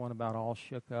 Didn't he have one about all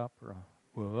shook up?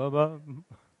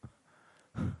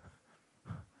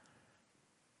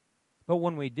 But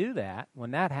when we do that,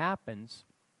 when that happens,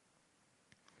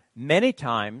 many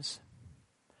times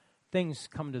things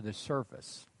come to the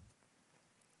surface.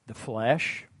 The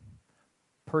flesh,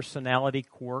 personality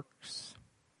quirks.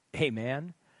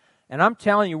 Amen. And I'm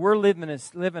telling you, we're living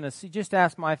a. Just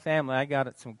ask my family. I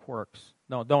got some quirks.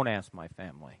 No, don't ask my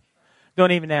family.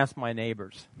 Don't even ask my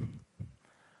neighbors.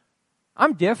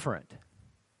 I'm different.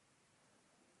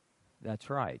 That's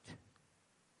right.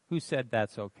 Who said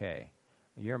that's okay?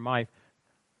 You're my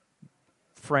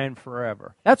friend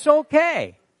forever. That's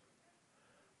okay.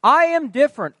 I am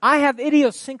different. I have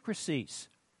idiosyncrasies.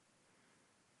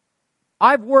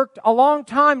 I've worked a long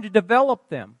time to develop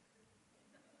them.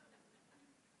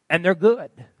 And they're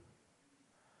good.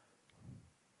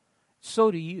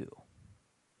 So do you.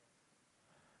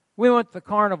 We went to the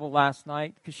carnival last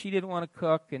night because she didn't want to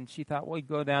cook, and she thought, well, we'd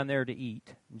go down there to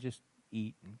eat and just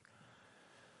eat. And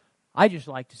I just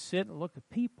like to sit and look at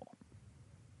people.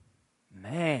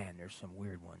 Man, there's some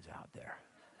weird ones out there.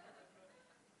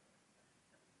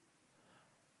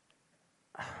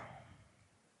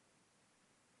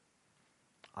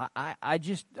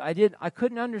 I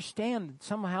couldn't understand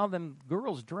somehow them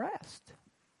girls dressed.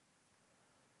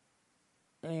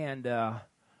 And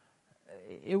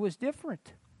it was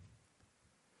different.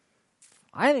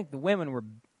 I think the women were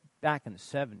back in the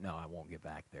 70s. No, I won't get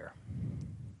back there.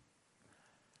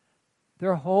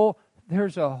 There's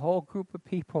a whole group of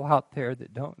people out there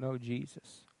that don't know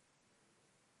Jesus.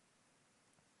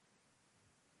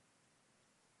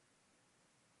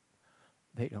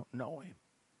 They don't know Him.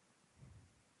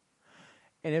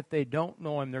 And if they don't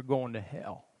know Him, they're going to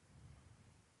hell.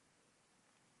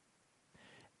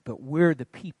 But we're the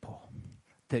people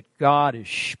that God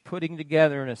is putting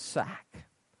together in a sack,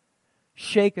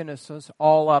 shaking us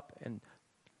all up and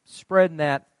spreading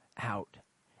that out.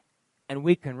 And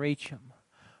we can reach them.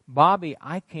 Bobby,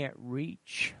 I can't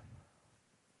reach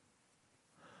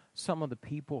some of the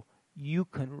people you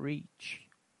can reach.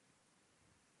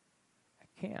 I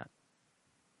can't.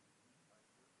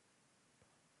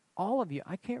 All of you,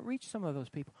 I can't reach some of those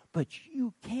people, but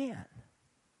you can.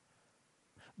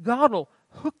 God will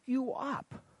hook you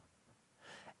up.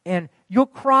 And you'll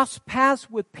cross paths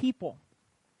with people.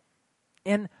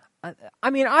 And,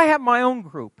 I have my own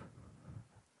group.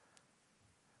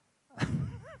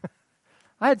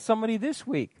 I had somebody this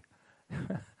week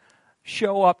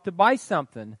show up to buy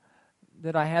something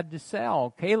that I had to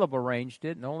sell. Caleb arranged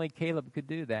it, and only Caleb could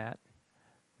do that.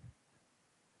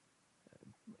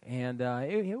 And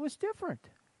it was different.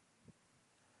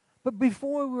 But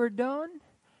before we were done,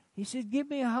 he said, give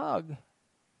me a hug.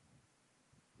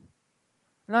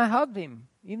 And I hugged him,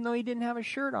 even though he didn't have a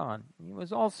shirt on. He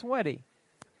was all sweaty.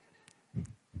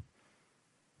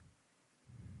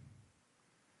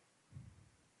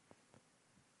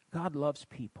 God loves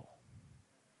people.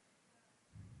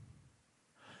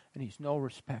 And He's no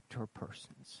respecter of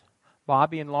persons.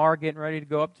 Bobby and Laura getting ready to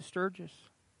go up to Sturgis.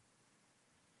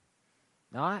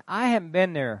 Now, I haven't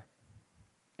been there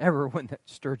ever when that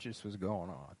Sturgis was going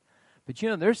on. But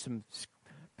there's some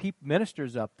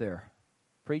ministers up there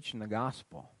preaching the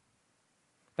gospel.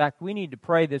 In fact, we need to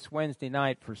pray this Wednesday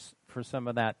night for some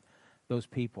of those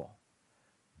people.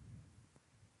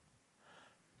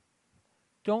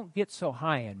 Don't get so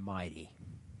high and mighty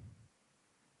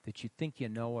that you think you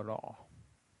know it all.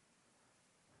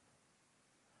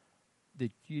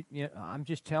 I'm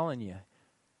just telling you,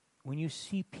 when you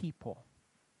see people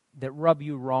that rub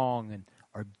you wrong and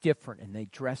are different and they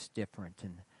dress different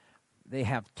and they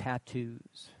have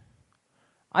tattoos.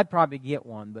 I'd probably get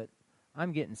one, but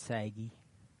I'm getting saggy.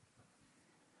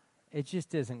 It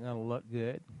just isn't going to look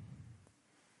good.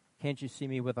 Can't you see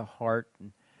me with a heart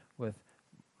and with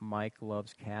Mike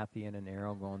loves Kathy and an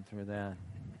arrow going through that?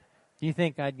 Do you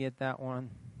think I'd get that one?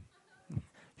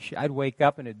 I'd wake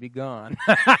up and it'd be gone.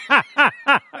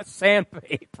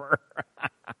 Sandpaper.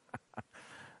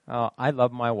 I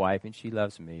love my wife and she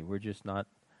loves me. We're just not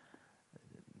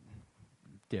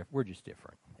we're just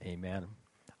different. Amen.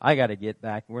 I got to get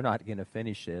back. We're not going to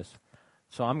finish this.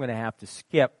 So I'm going to have to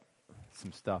skip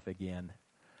some stuff again.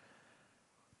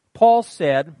 Paul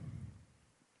said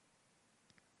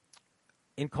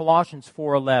in Colossians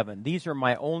 4:11, these are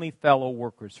my only fellow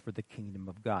workers for the kingdom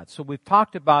of God. So we've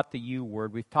talked about the U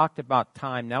word. We've talked about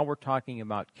time. Now we're talking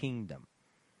about kingdom.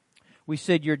 We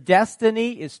said your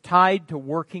destiny is tied to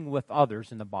working with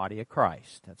others in the body of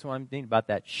Christ. That's what I'm thinking about,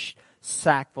 that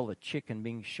sack full of chicken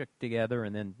being shook together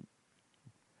and then...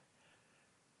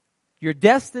 Your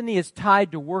destiny is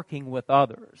tied to working with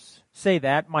others. Say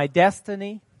that. My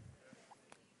destiny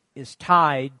is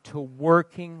tied to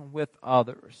working with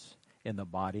others in the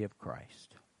body of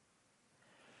Christ.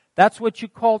 That's what you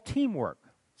call teamwork.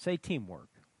 Say teamwork.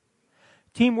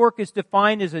 Teamwork is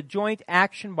defined as a joint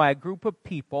action by a group of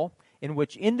people in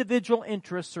which individual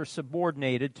interests are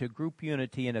subordinated to group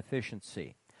unity and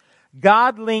efficiency.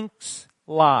 God links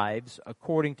lives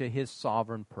according to His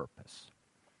sovereign purpose.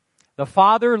 The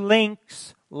Father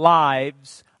links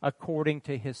lives according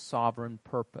to His sovereign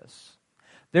purpose.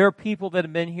 There are people that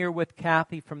have been here with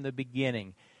Kathy from the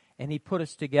beginning, and He put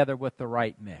us together with the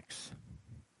right mix.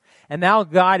 And now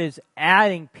God is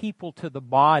adding people to the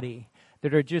body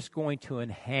that are just going to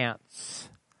enhance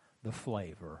the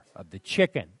flavor of the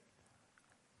chicken.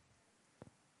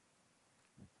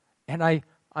 And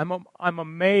I'm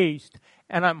amazed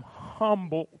and I'm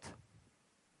humbled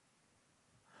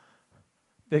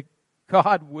that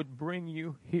God would bring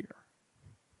you here.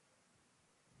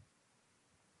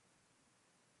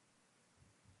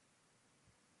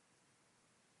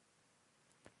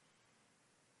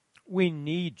 We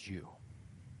need you.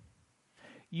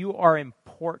 You are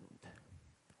important.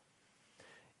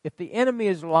 If the enemy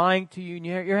is lying to you and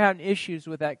you're having issues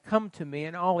with that, come to me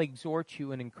and I'll exhort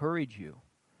you and encourage you.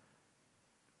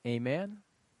 Amen?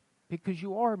 Because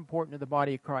you are important to the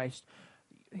body of Christ.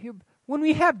 When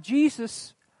we have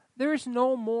Jesus, there is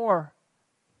no more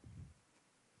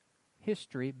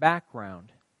history,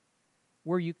 background,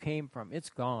 where you came from. It's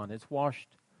gone. It's washed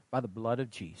by the blood of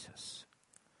Jesus.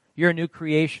 You're a new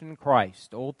creation in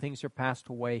Christ. Old things are passed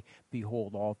away.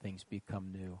 Behold, all things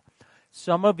become new.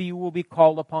 Some of you will be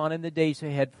called upon in the days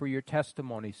ahead for your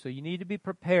testimony, so you need to be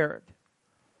prepared.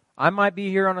 I might be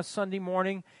here on a Sunday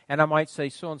morning, and I might say,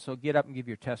 so-and-so, get up and give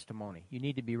your testimony. You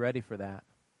need to be ready for that.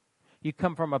 You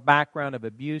come from a background of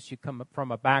abuse. You come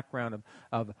from a background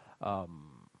of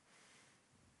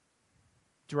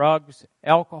drugs,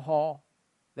 alcohol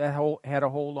that had a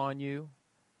hold on you,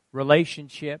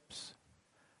 relationships.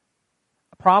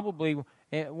 Probably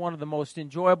one of the most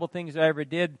enjoyable things I ever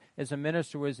did as a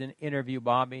minister was an interview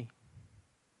Bobby.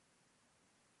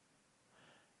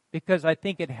 Because I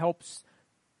think it helps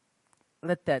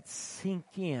let that sink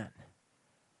in.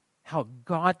 How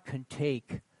God can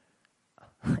take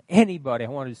anybody. I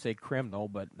wanted to say criminal,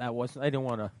 but that wasn't, I didn't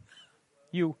want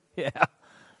to.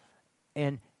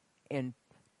 And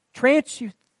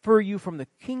transfer you from the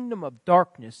kingdom of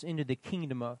darkness into the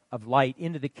kingdom of light,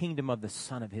 into the kingdom of the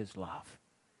Son of His love.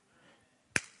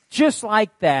 Just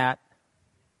like that.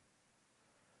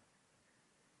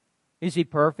 Is He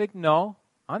perfect? No,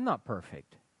 I'm not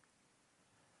perfect.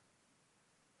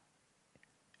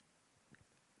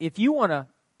 If you want to,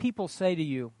 people say to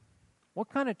you, what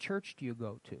kind of church do you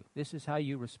go to? This is how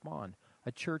you respond.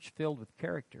 A church filled with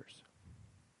characters.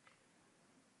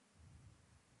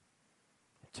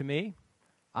 To me,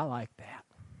 I like that.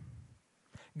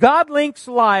 God links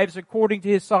lives according to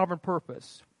His sovereign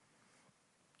purpose.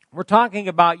 We're talking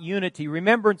about unity.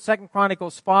 Remember in 2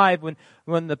 Chronicles 5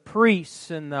 when the priests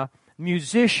and the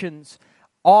musicians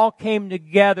all came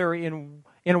together in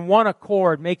one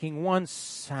accord, making one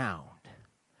sound.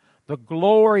 The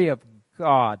glory of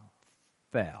God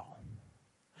fell.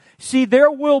 See,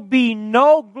 there will be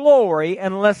no glory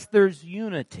unless there's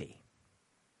unity.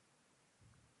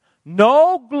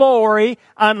 No glory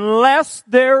unless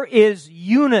there is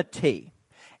unity.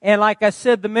 And like I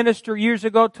said, the minister years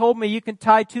ago told me you can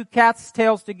tie two cats'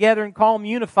 tails together and call them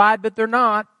unified, but they're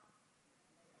not.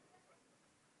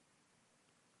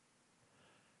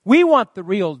 We want the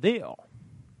real deal.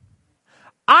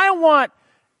 I want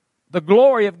the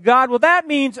glory of God. Well, that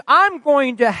means I'm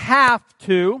going to have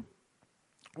to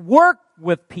work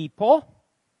with people.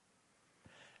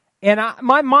 And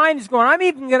my mind is going, I'm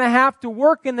even going to have to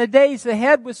work in the days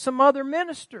ahead with some other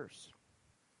ministers.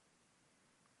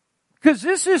 Because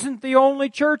this isn't the only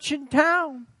church in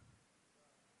town.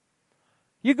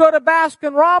 You go to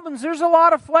Baskin Robbins, there's a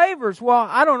lot of flavors. Well,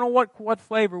 I don't know what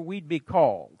flavor we'd be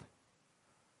called.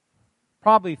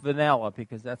 Probably vanilla,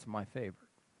 because that's my favorite.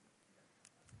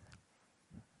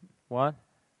 What?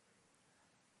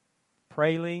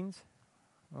 Pralines?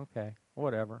 Okay,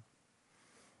 whatever.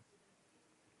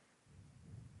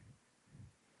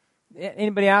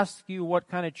 Anybody ask you what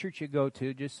kind of church you go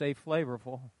to, just say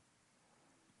flavorful.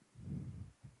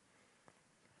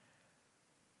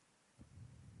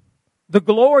 The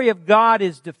glory of God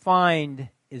is defined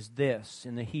as this.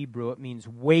 In the Hebrew, it means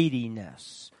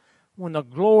weightiness. When the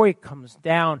glory comes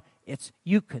down, it's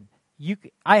you can.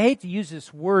 I hate to use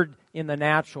this word in the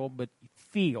natural, but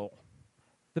feel.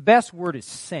 The best word is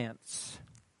sense,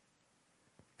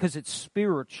 because it's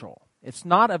spiritual. It's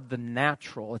not of the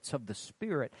natural, it's of the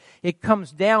Spirit. It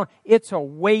comes down, it's a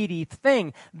weighty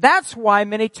thing. That's why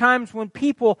many times when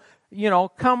people,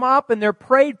 come up and they're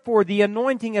prayed for, the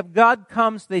anointing of God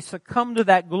comes, they succumb to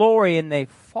that glory and they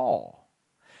fall.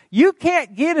 You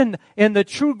can't get in the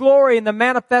true glory and the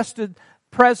manifested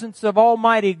presence of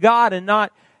Almighty God and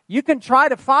not, you can try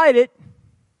to fight it.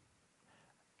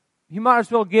 You might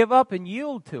as well give up and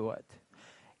yield to it.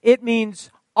 It means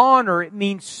honor, it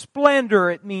means splendor,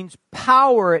 it means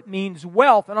power, it means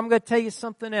wealth. And I'm going to tell you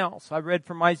something else. I read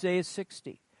from Isaiah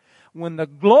 60. When the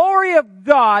glory of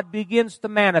God begins to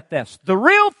manifest, the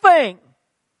real thing,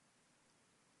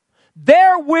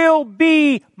 there will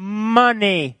be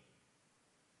money.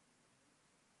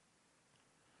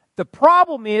 The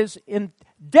problem is, in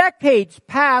decades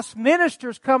past,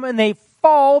 ministers come and they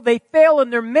fail in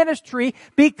their ministry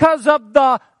because of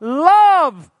the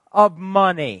love of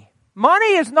money.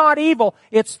 Money is not evil.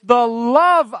 It's the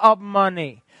love of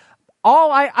money.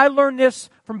 I learned this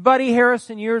from Buddy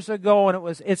Harrison years ago,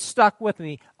 and it stuck with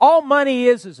me. All money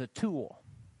is a tool.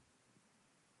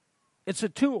 It's a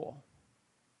tool.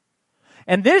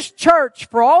 And this church,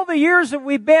 for all the years that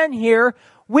we've been here,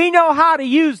 we know how to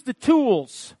use the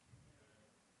tools.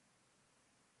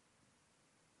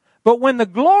 But when the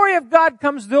glory of God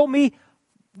comes, there'll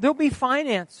be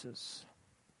finances.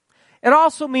 It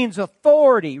also means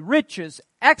authority, riches,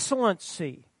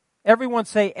 excellency. Everyone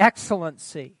say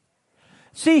excellency.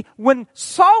 See, when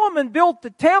Solomon built the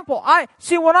temple,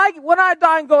 when I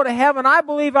die and go to heaven, I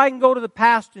believe I can go to the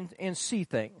past and see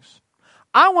things.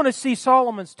 I want to see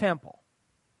Solomon's temple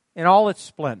in all its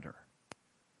splendor.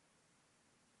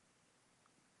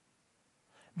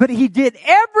 But he did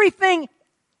everything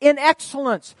in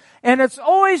excellence. And it's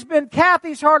always been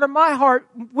Kathy's heart and my heart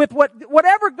with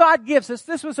whatever God gives us.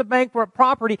 This was a bankrupt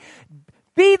property.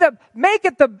 Make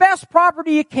it the best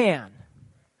property you can.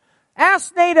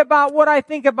 Ask Nate about what I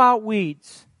think about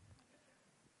weeds.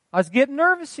 I was getting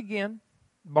nervous again.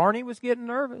 Barney was getting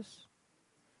nervous.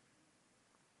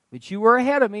 But you were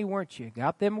ahead of me, weren't you?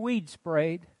 Got them weeds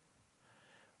sprayed.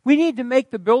 We need to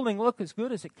make the building look as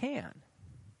good as it can.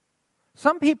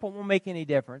 Some people won't make any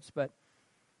difference, but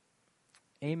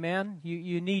amen,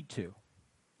 you need to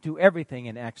do everything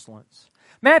in excellence.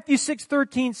 Matthew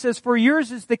 6:13 says, "For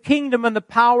yours is the kingdom and the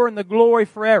power and the glory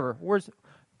forever." Did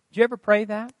you ever pray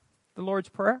that? The Lord's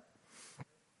Prayer?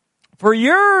 For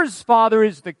yours, Father,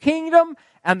 is the kingdom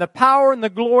and the power and the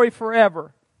glory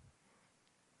forever.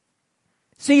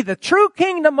 See, the true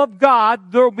kingdom of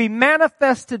God, there will be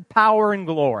manifested power and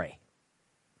glory.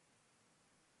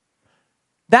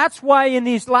 That's why in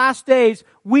these last days,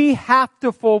 we have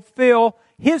to fulfill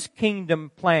His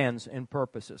kingdom plans and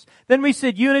purposes. Then we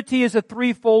said unity is a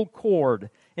threefold cord.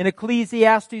 In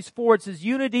Ecclesiastes 4, it says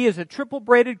unity is a triple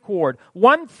braided cord.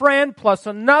 One friend plus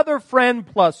another friend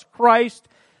plus Christ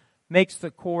makes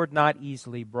the cord not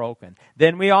easily broken.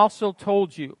 Then we also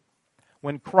told you,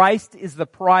 when Christ is the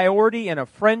priority in a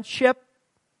friendship,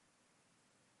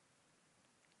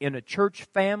 in a church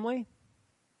family,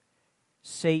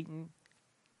 Satan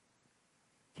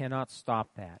cannot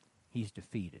stop that. He's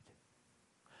defeated.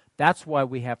 That's why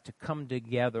we have to come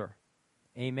together.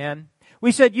 Amen.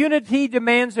 We said unity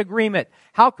demands agreement.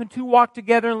 How can two walk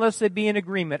together unless they be in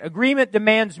agreement? Agreement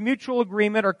demands mutual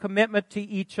agreement or commitment to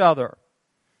each other.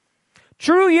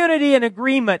 True unity and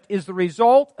agreement is the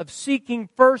result of seeking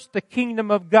first the kingdom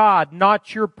of God,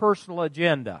 not your personal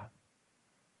agenda.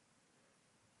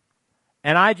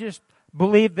 And I just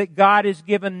believe that God has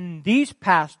given these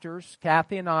pastors,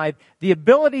 Kathy and I, the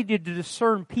ability to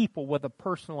discern people with a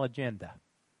personal agenda.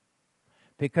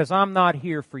 Because I'm not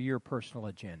here for your personal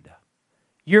agenda.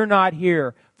 You're not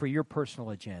here for your personal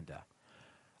agenda.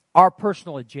 Our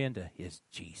personal agenda is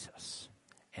Jesus.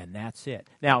 And that's it.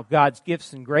 Now, God's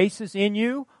gifts and graces in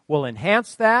you will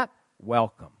enhance that.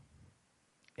 Welcome.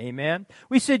 Amen.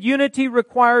 We said unity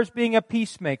requires being a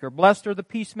peacemaker. Blessed are the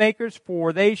peacemakers,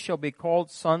 for they shall be called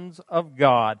sons of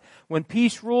God. When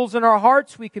peace rules in our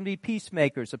hearts, we can be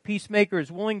peacemakers. A peacemaker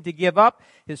is willing to give up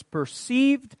his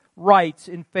perceived rights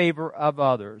in favor of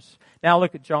others. Now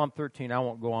look at John 13. I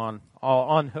won't go on.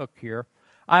 I'll unhook here.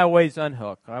 I always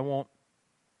unhook. I won't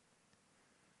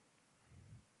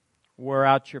wear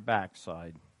out your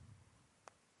backside.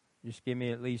 Just give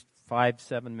me at least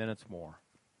 5-7 minutes more.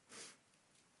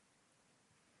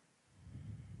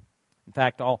 In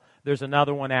fact, there's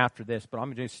another one after this, but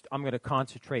I'm going to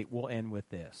concentrate. We'll end with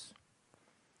this.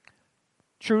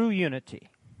 True unity.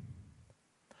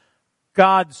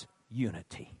 God's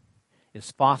unity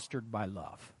is fostered by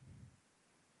love.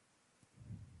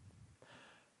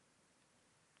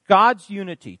 God's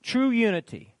unity, true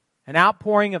unity, an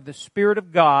outpouring of the Spirit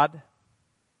of God,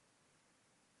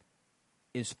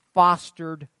 is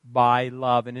fostered by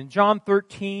love. And in John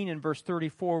 13 and verse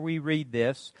 34 we read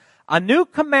this, "A new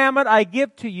commandment I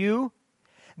give to you,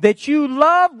 that you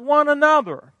love one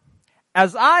another,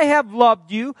 as I have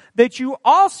loved you, that you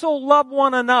also love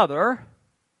one another.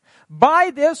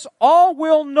 By this all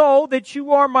will know that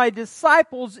you are my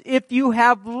disciples, if you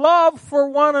have love for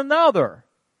one another."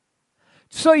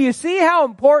 So you see how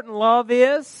important love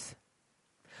is?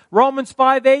 Romans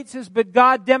 5:8 says, "But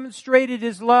God demonstrated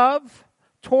His love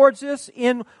towards us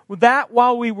in that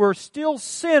while we were still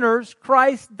sinners,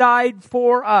 Christ died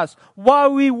for us."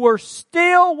 While we were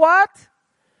still what?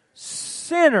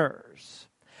 Sinners.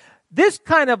 This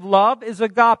kind of love is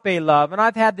agape love. And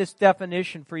I've had this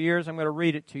definition for years. I'm going to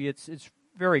read it to you. It's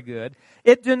very good.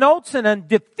 It denotes an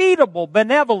undefeatable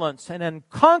benevolence, an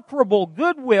unconquerable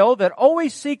goodwill that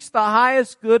always seeks the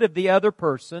highest good of the other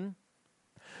person,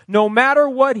 no matter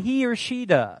what he or she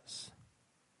does.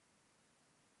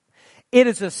 It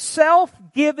is a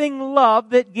self-giving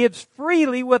love that gives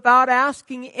freely without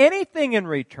asking anything in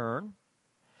return.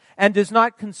 and does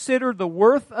not consider the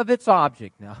worth of its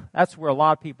object. Now, that's where a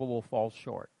lot of people will fall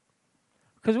short.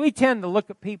 Because we tend to look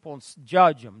at people and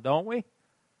judge them, don't we?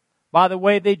 By the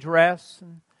way they dress,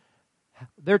 and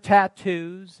their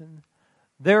tattoos, and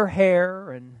their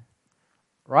hair, and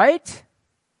right?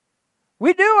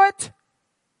 We do it.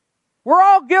 We're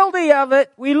all guilty of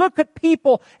it. We look at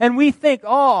people and we think,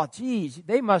 oh, geez,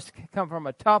 they must come from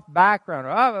a tough background.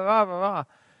 Blah, blah, blah, blah.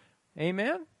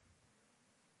 Amen?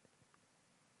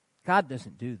 God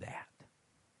doesn't do that.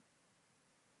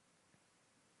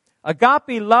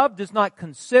 Agape love does not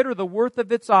consider the worth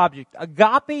of its object.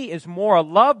 Agape is more a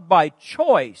love by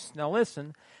choice, now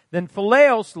listen, than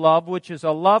phileos love, which is a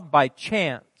love by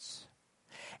chance.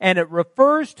 And it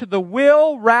refers to the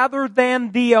will rather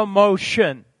than the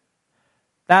emotion.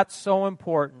 That's so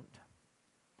important.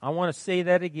 I want to say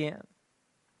that again.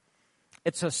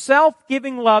 It's a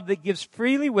self-giving love that gives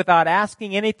freely without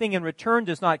asking anything in return,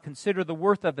 does not consider the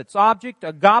worth of its object.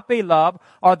 Agape love,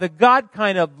 or the God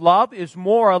kind of love, is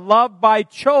more a love by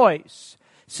choice.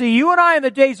 See, you and I in the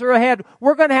days that are ahead,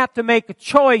 we're going to have to make a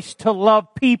choice to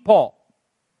love people.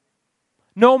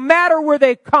 No matter where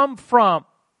they come from.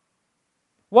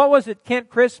 What was it Kent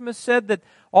Christmas said that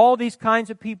all these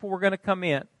kinds of people were going to come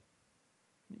in?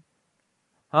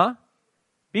 Huh?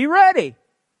 Be ready.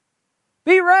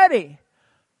 Be ready.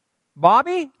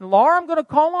 Bobby, Laura, I'm going to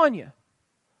call on you.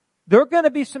 There are going to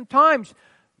be some times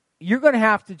you're going to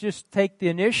have to just take the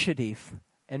initiative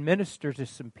and minister to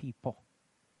some people.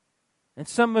 And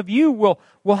some of you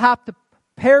will have to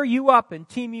pair you up and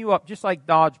team you up, just like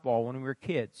dodgeball when we were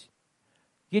kids.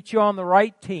 Get you on the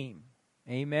right team.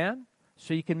 Amen?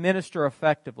 So you can minister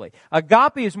effectively.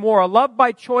 Agape is more a love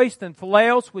by choice than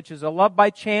phileos, which is a love by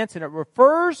chance, and it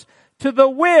refers to the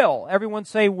will. Everyone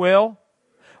say will.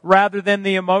 Rather than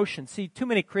the emotion. See, too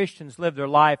many Christians live their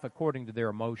life according to their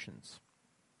emotions.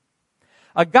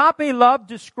 Agape love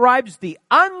describes the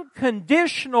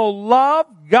unconditional love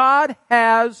God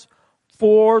has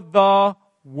for the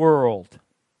world.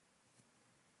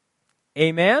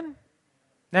 Amen?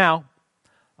 Now,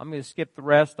 I'm going to skip the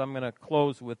rest. I'm going to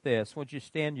close with this. Won't you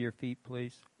stand to your feet,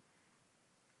 please?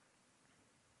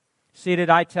 See,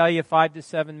 did I tell you 5 to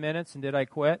 7 minutes and did I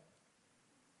quit?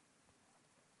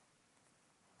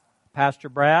 Pastor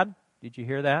Brad, did you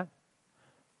hear that?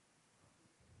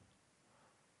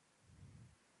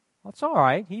 That's all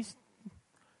right. He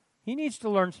needs to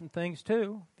learn some things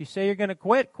too. If you say you're going to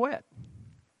quit, quit.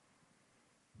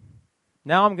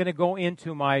 Now I'm going to go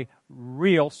into my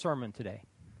real sermon today.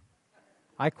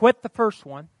 I quit the first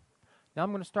one. Now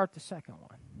I'm going to start the second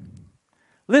one.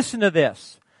 Listen to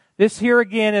this. This here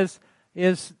again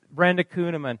is Brenda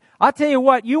Kuhneman. I'll tell you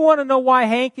what, you want to know why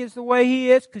Hank is the way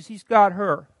he is? Because he's got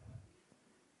her.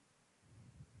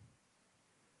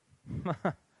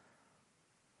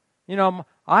 You know,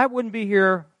 I wouldn't be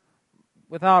here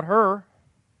without her.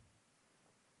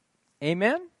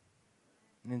 Amen?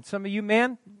 And some of you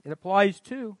men, it applies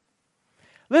too.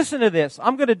 Listen to this.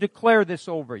 I'm going to declare this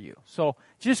over you. So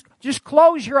just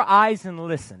close your eyes and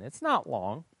listen. It's not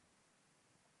long.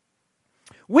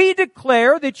 We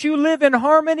declare that you live in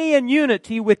harmony and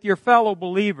unity with your fellow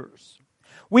believers.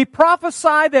 We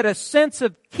prophesy that a sense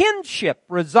of kinship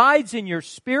resides in your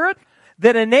spirit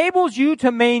that enables you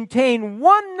to maintain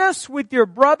oneness with your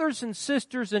brothers and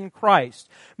sisters in Christ.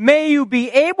 May you be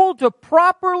able to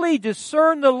properly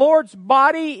discern the Lord's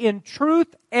body in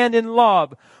truth and in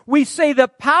love. We say the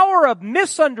power of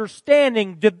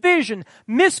misunderstanding, division,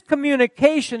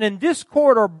 miscommunication, and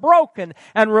discord are broken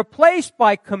and replaced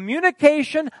by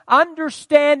communication,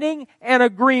 understanding, and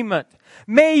agreement.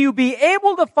 May you be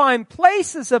able to find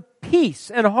places of peace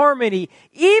and harmony,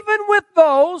 even with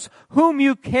those whom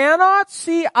you cannot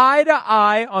see eye to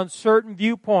eye on certain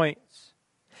viewpoints.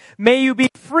 May you be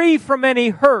free from any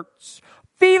hurts,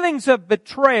 feelings of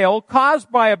betrayal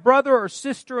caused by a brother or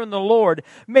sister in the Lord.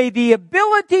 May the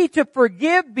ability to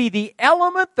forgive be the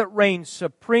element that reigns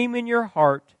supreme in your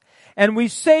heart. And we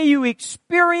say you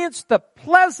experience the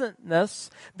pleasantness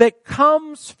that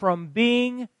comes from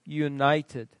being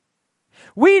united.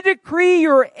 We decree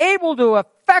you're able to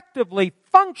effectively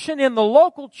function in the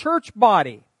local church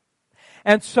body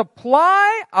and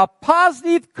supply a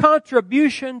positive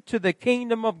contribution to the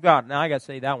kingdom of God. Now I got to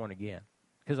say that one again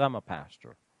because I'm a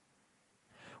pastor.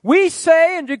 We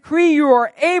say and decree you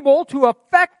are able to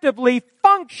effectively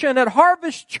function at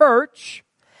Harvest Church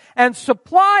and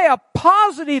supply a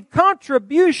positive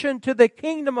contribution to the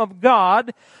kingdom of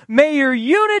God. May your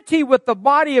unity with the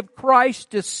body of Christ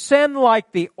descend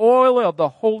like the oil of the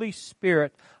Holy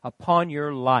Spirit upon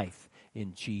your life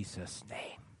in Jesus'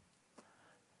 name.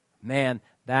 Man,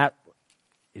 that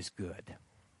is good.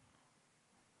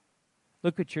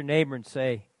 Look at your neighbor and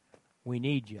say, we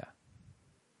need you.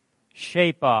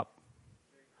 Shape up.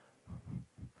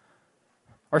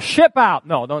 Or ship out.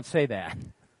 No, don't say that.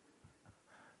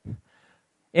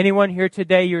 Anyone here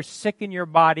today, you're sick in your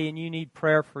body and you need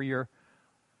prayer for your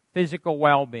physical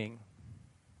well-being.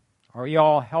 Are you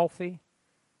all healthy?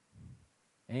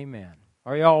 Amen.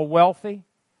 Are you all wealthy?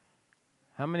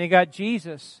 How many got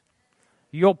Jesus?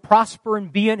 You'll prosper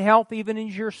and be in health even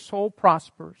as your soul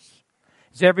prospers.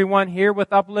 Is everyone here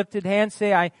with uplifted hands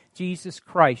say, Jesus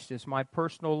Christ is my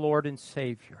personal Lord and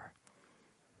Savior?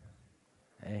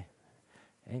 Hey,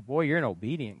 boy, you're an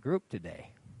obedient group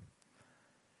today.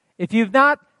 If you've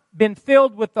not been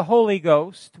filled with the Holy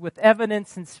Ghost, with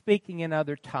evidence and speaking in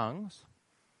other tongues,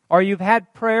 or you've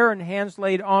had prayer and hands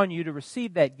laid on you to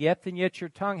receive that gift, and yet your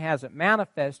tongue hasn't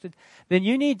manifested, then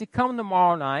you need to come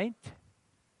tomorrow night.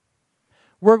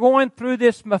 We're going through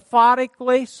this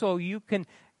methodically so you can,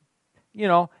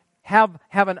 have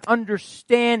an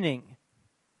understanding.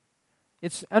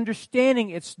 It's understanding,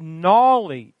 it's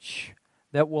knowledge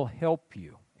that will help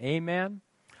you. Amen.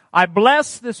 I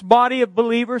bless this body of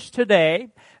believers today.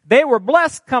 They were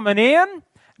blessed coming in.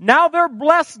 Now they're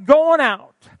blessed going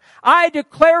out. I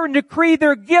declare and decree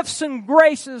their gifts and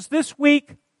graces this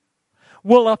week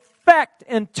will affect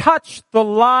and touch the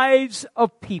lives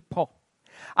of people.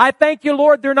 I thank you,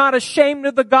 Lord, they're not ashamed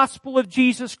of the gospel of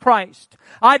Jesus Christ.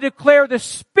 I declare the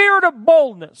spirit of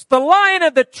boldness, the Lion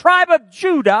of the tribe of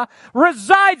Judah,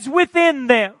 resides within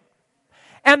them.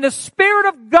 And the Spirit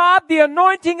of God, the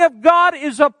anointing of God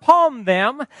is upon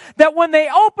them, that when they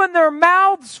open their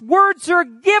mouths, words are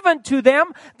given to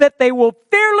them, that they will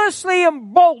fearlessly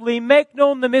and boldly make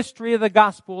known the mystery of the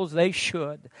gospel as they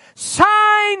should.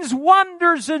 Signs,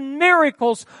 wonders, and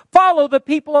miracles follow the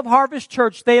people of Harvest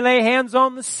Church. They lay hands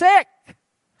on the sick.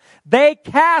 They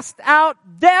cast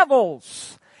out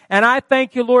devils. And I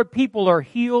thank you, Lord, people are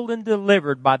healed and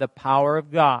delivered by the power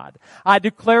of God. I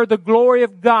declare the glory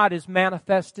of God is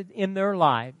manifested in their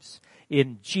lives.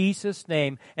 In Jesus'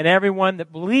 name. And everyone that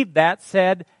believed that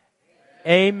said,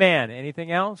 Amen.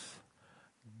 Anything else?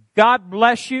 God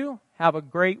bless you. Have a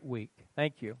great week.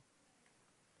 Thank you.